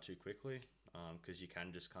too hard too quickly, because you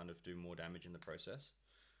can just kind of do more damage in the process.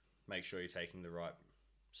 Make sure you're taking the right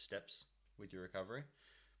steps with your recovery.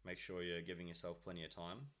 Make sure you're giving yourself plenty of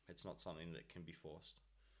time. It's not something that can be forced.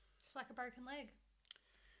 Just like a broken leg.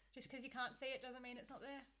 Just because you can't see it doesn't mean it's not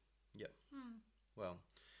there. Yep. Well,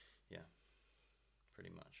 yeah,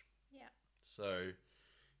 pretty much. Yeah. So,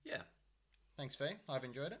 yeah. Thanks, Faye. I've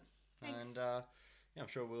enjoyed it. Thanks. And I'm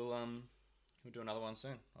sure we'll do another one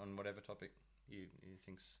soon on whatever topic you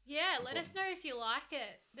think's let important. us know if you like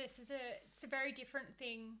it. It's a very different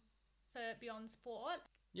thing for Beyond Sport.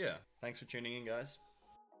 Yeah. Thanks for tuning in, guys.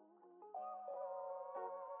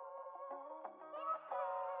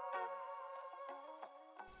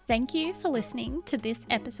 Thank you for listening to this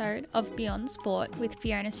episode of Beyond Sport with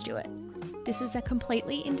Fiona Stewart. This is a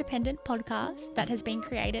completely independent podcast that has been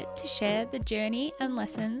created to share the journey and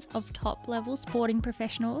lessons of top-level sporting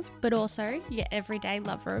professionals, but also your everyday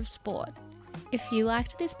lover of sport. If you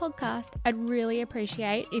liked this podcast, I'd really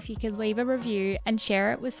appreciate if you could leave a review and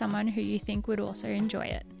share it with someone who you think would also enjoy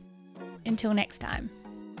it. Until next time.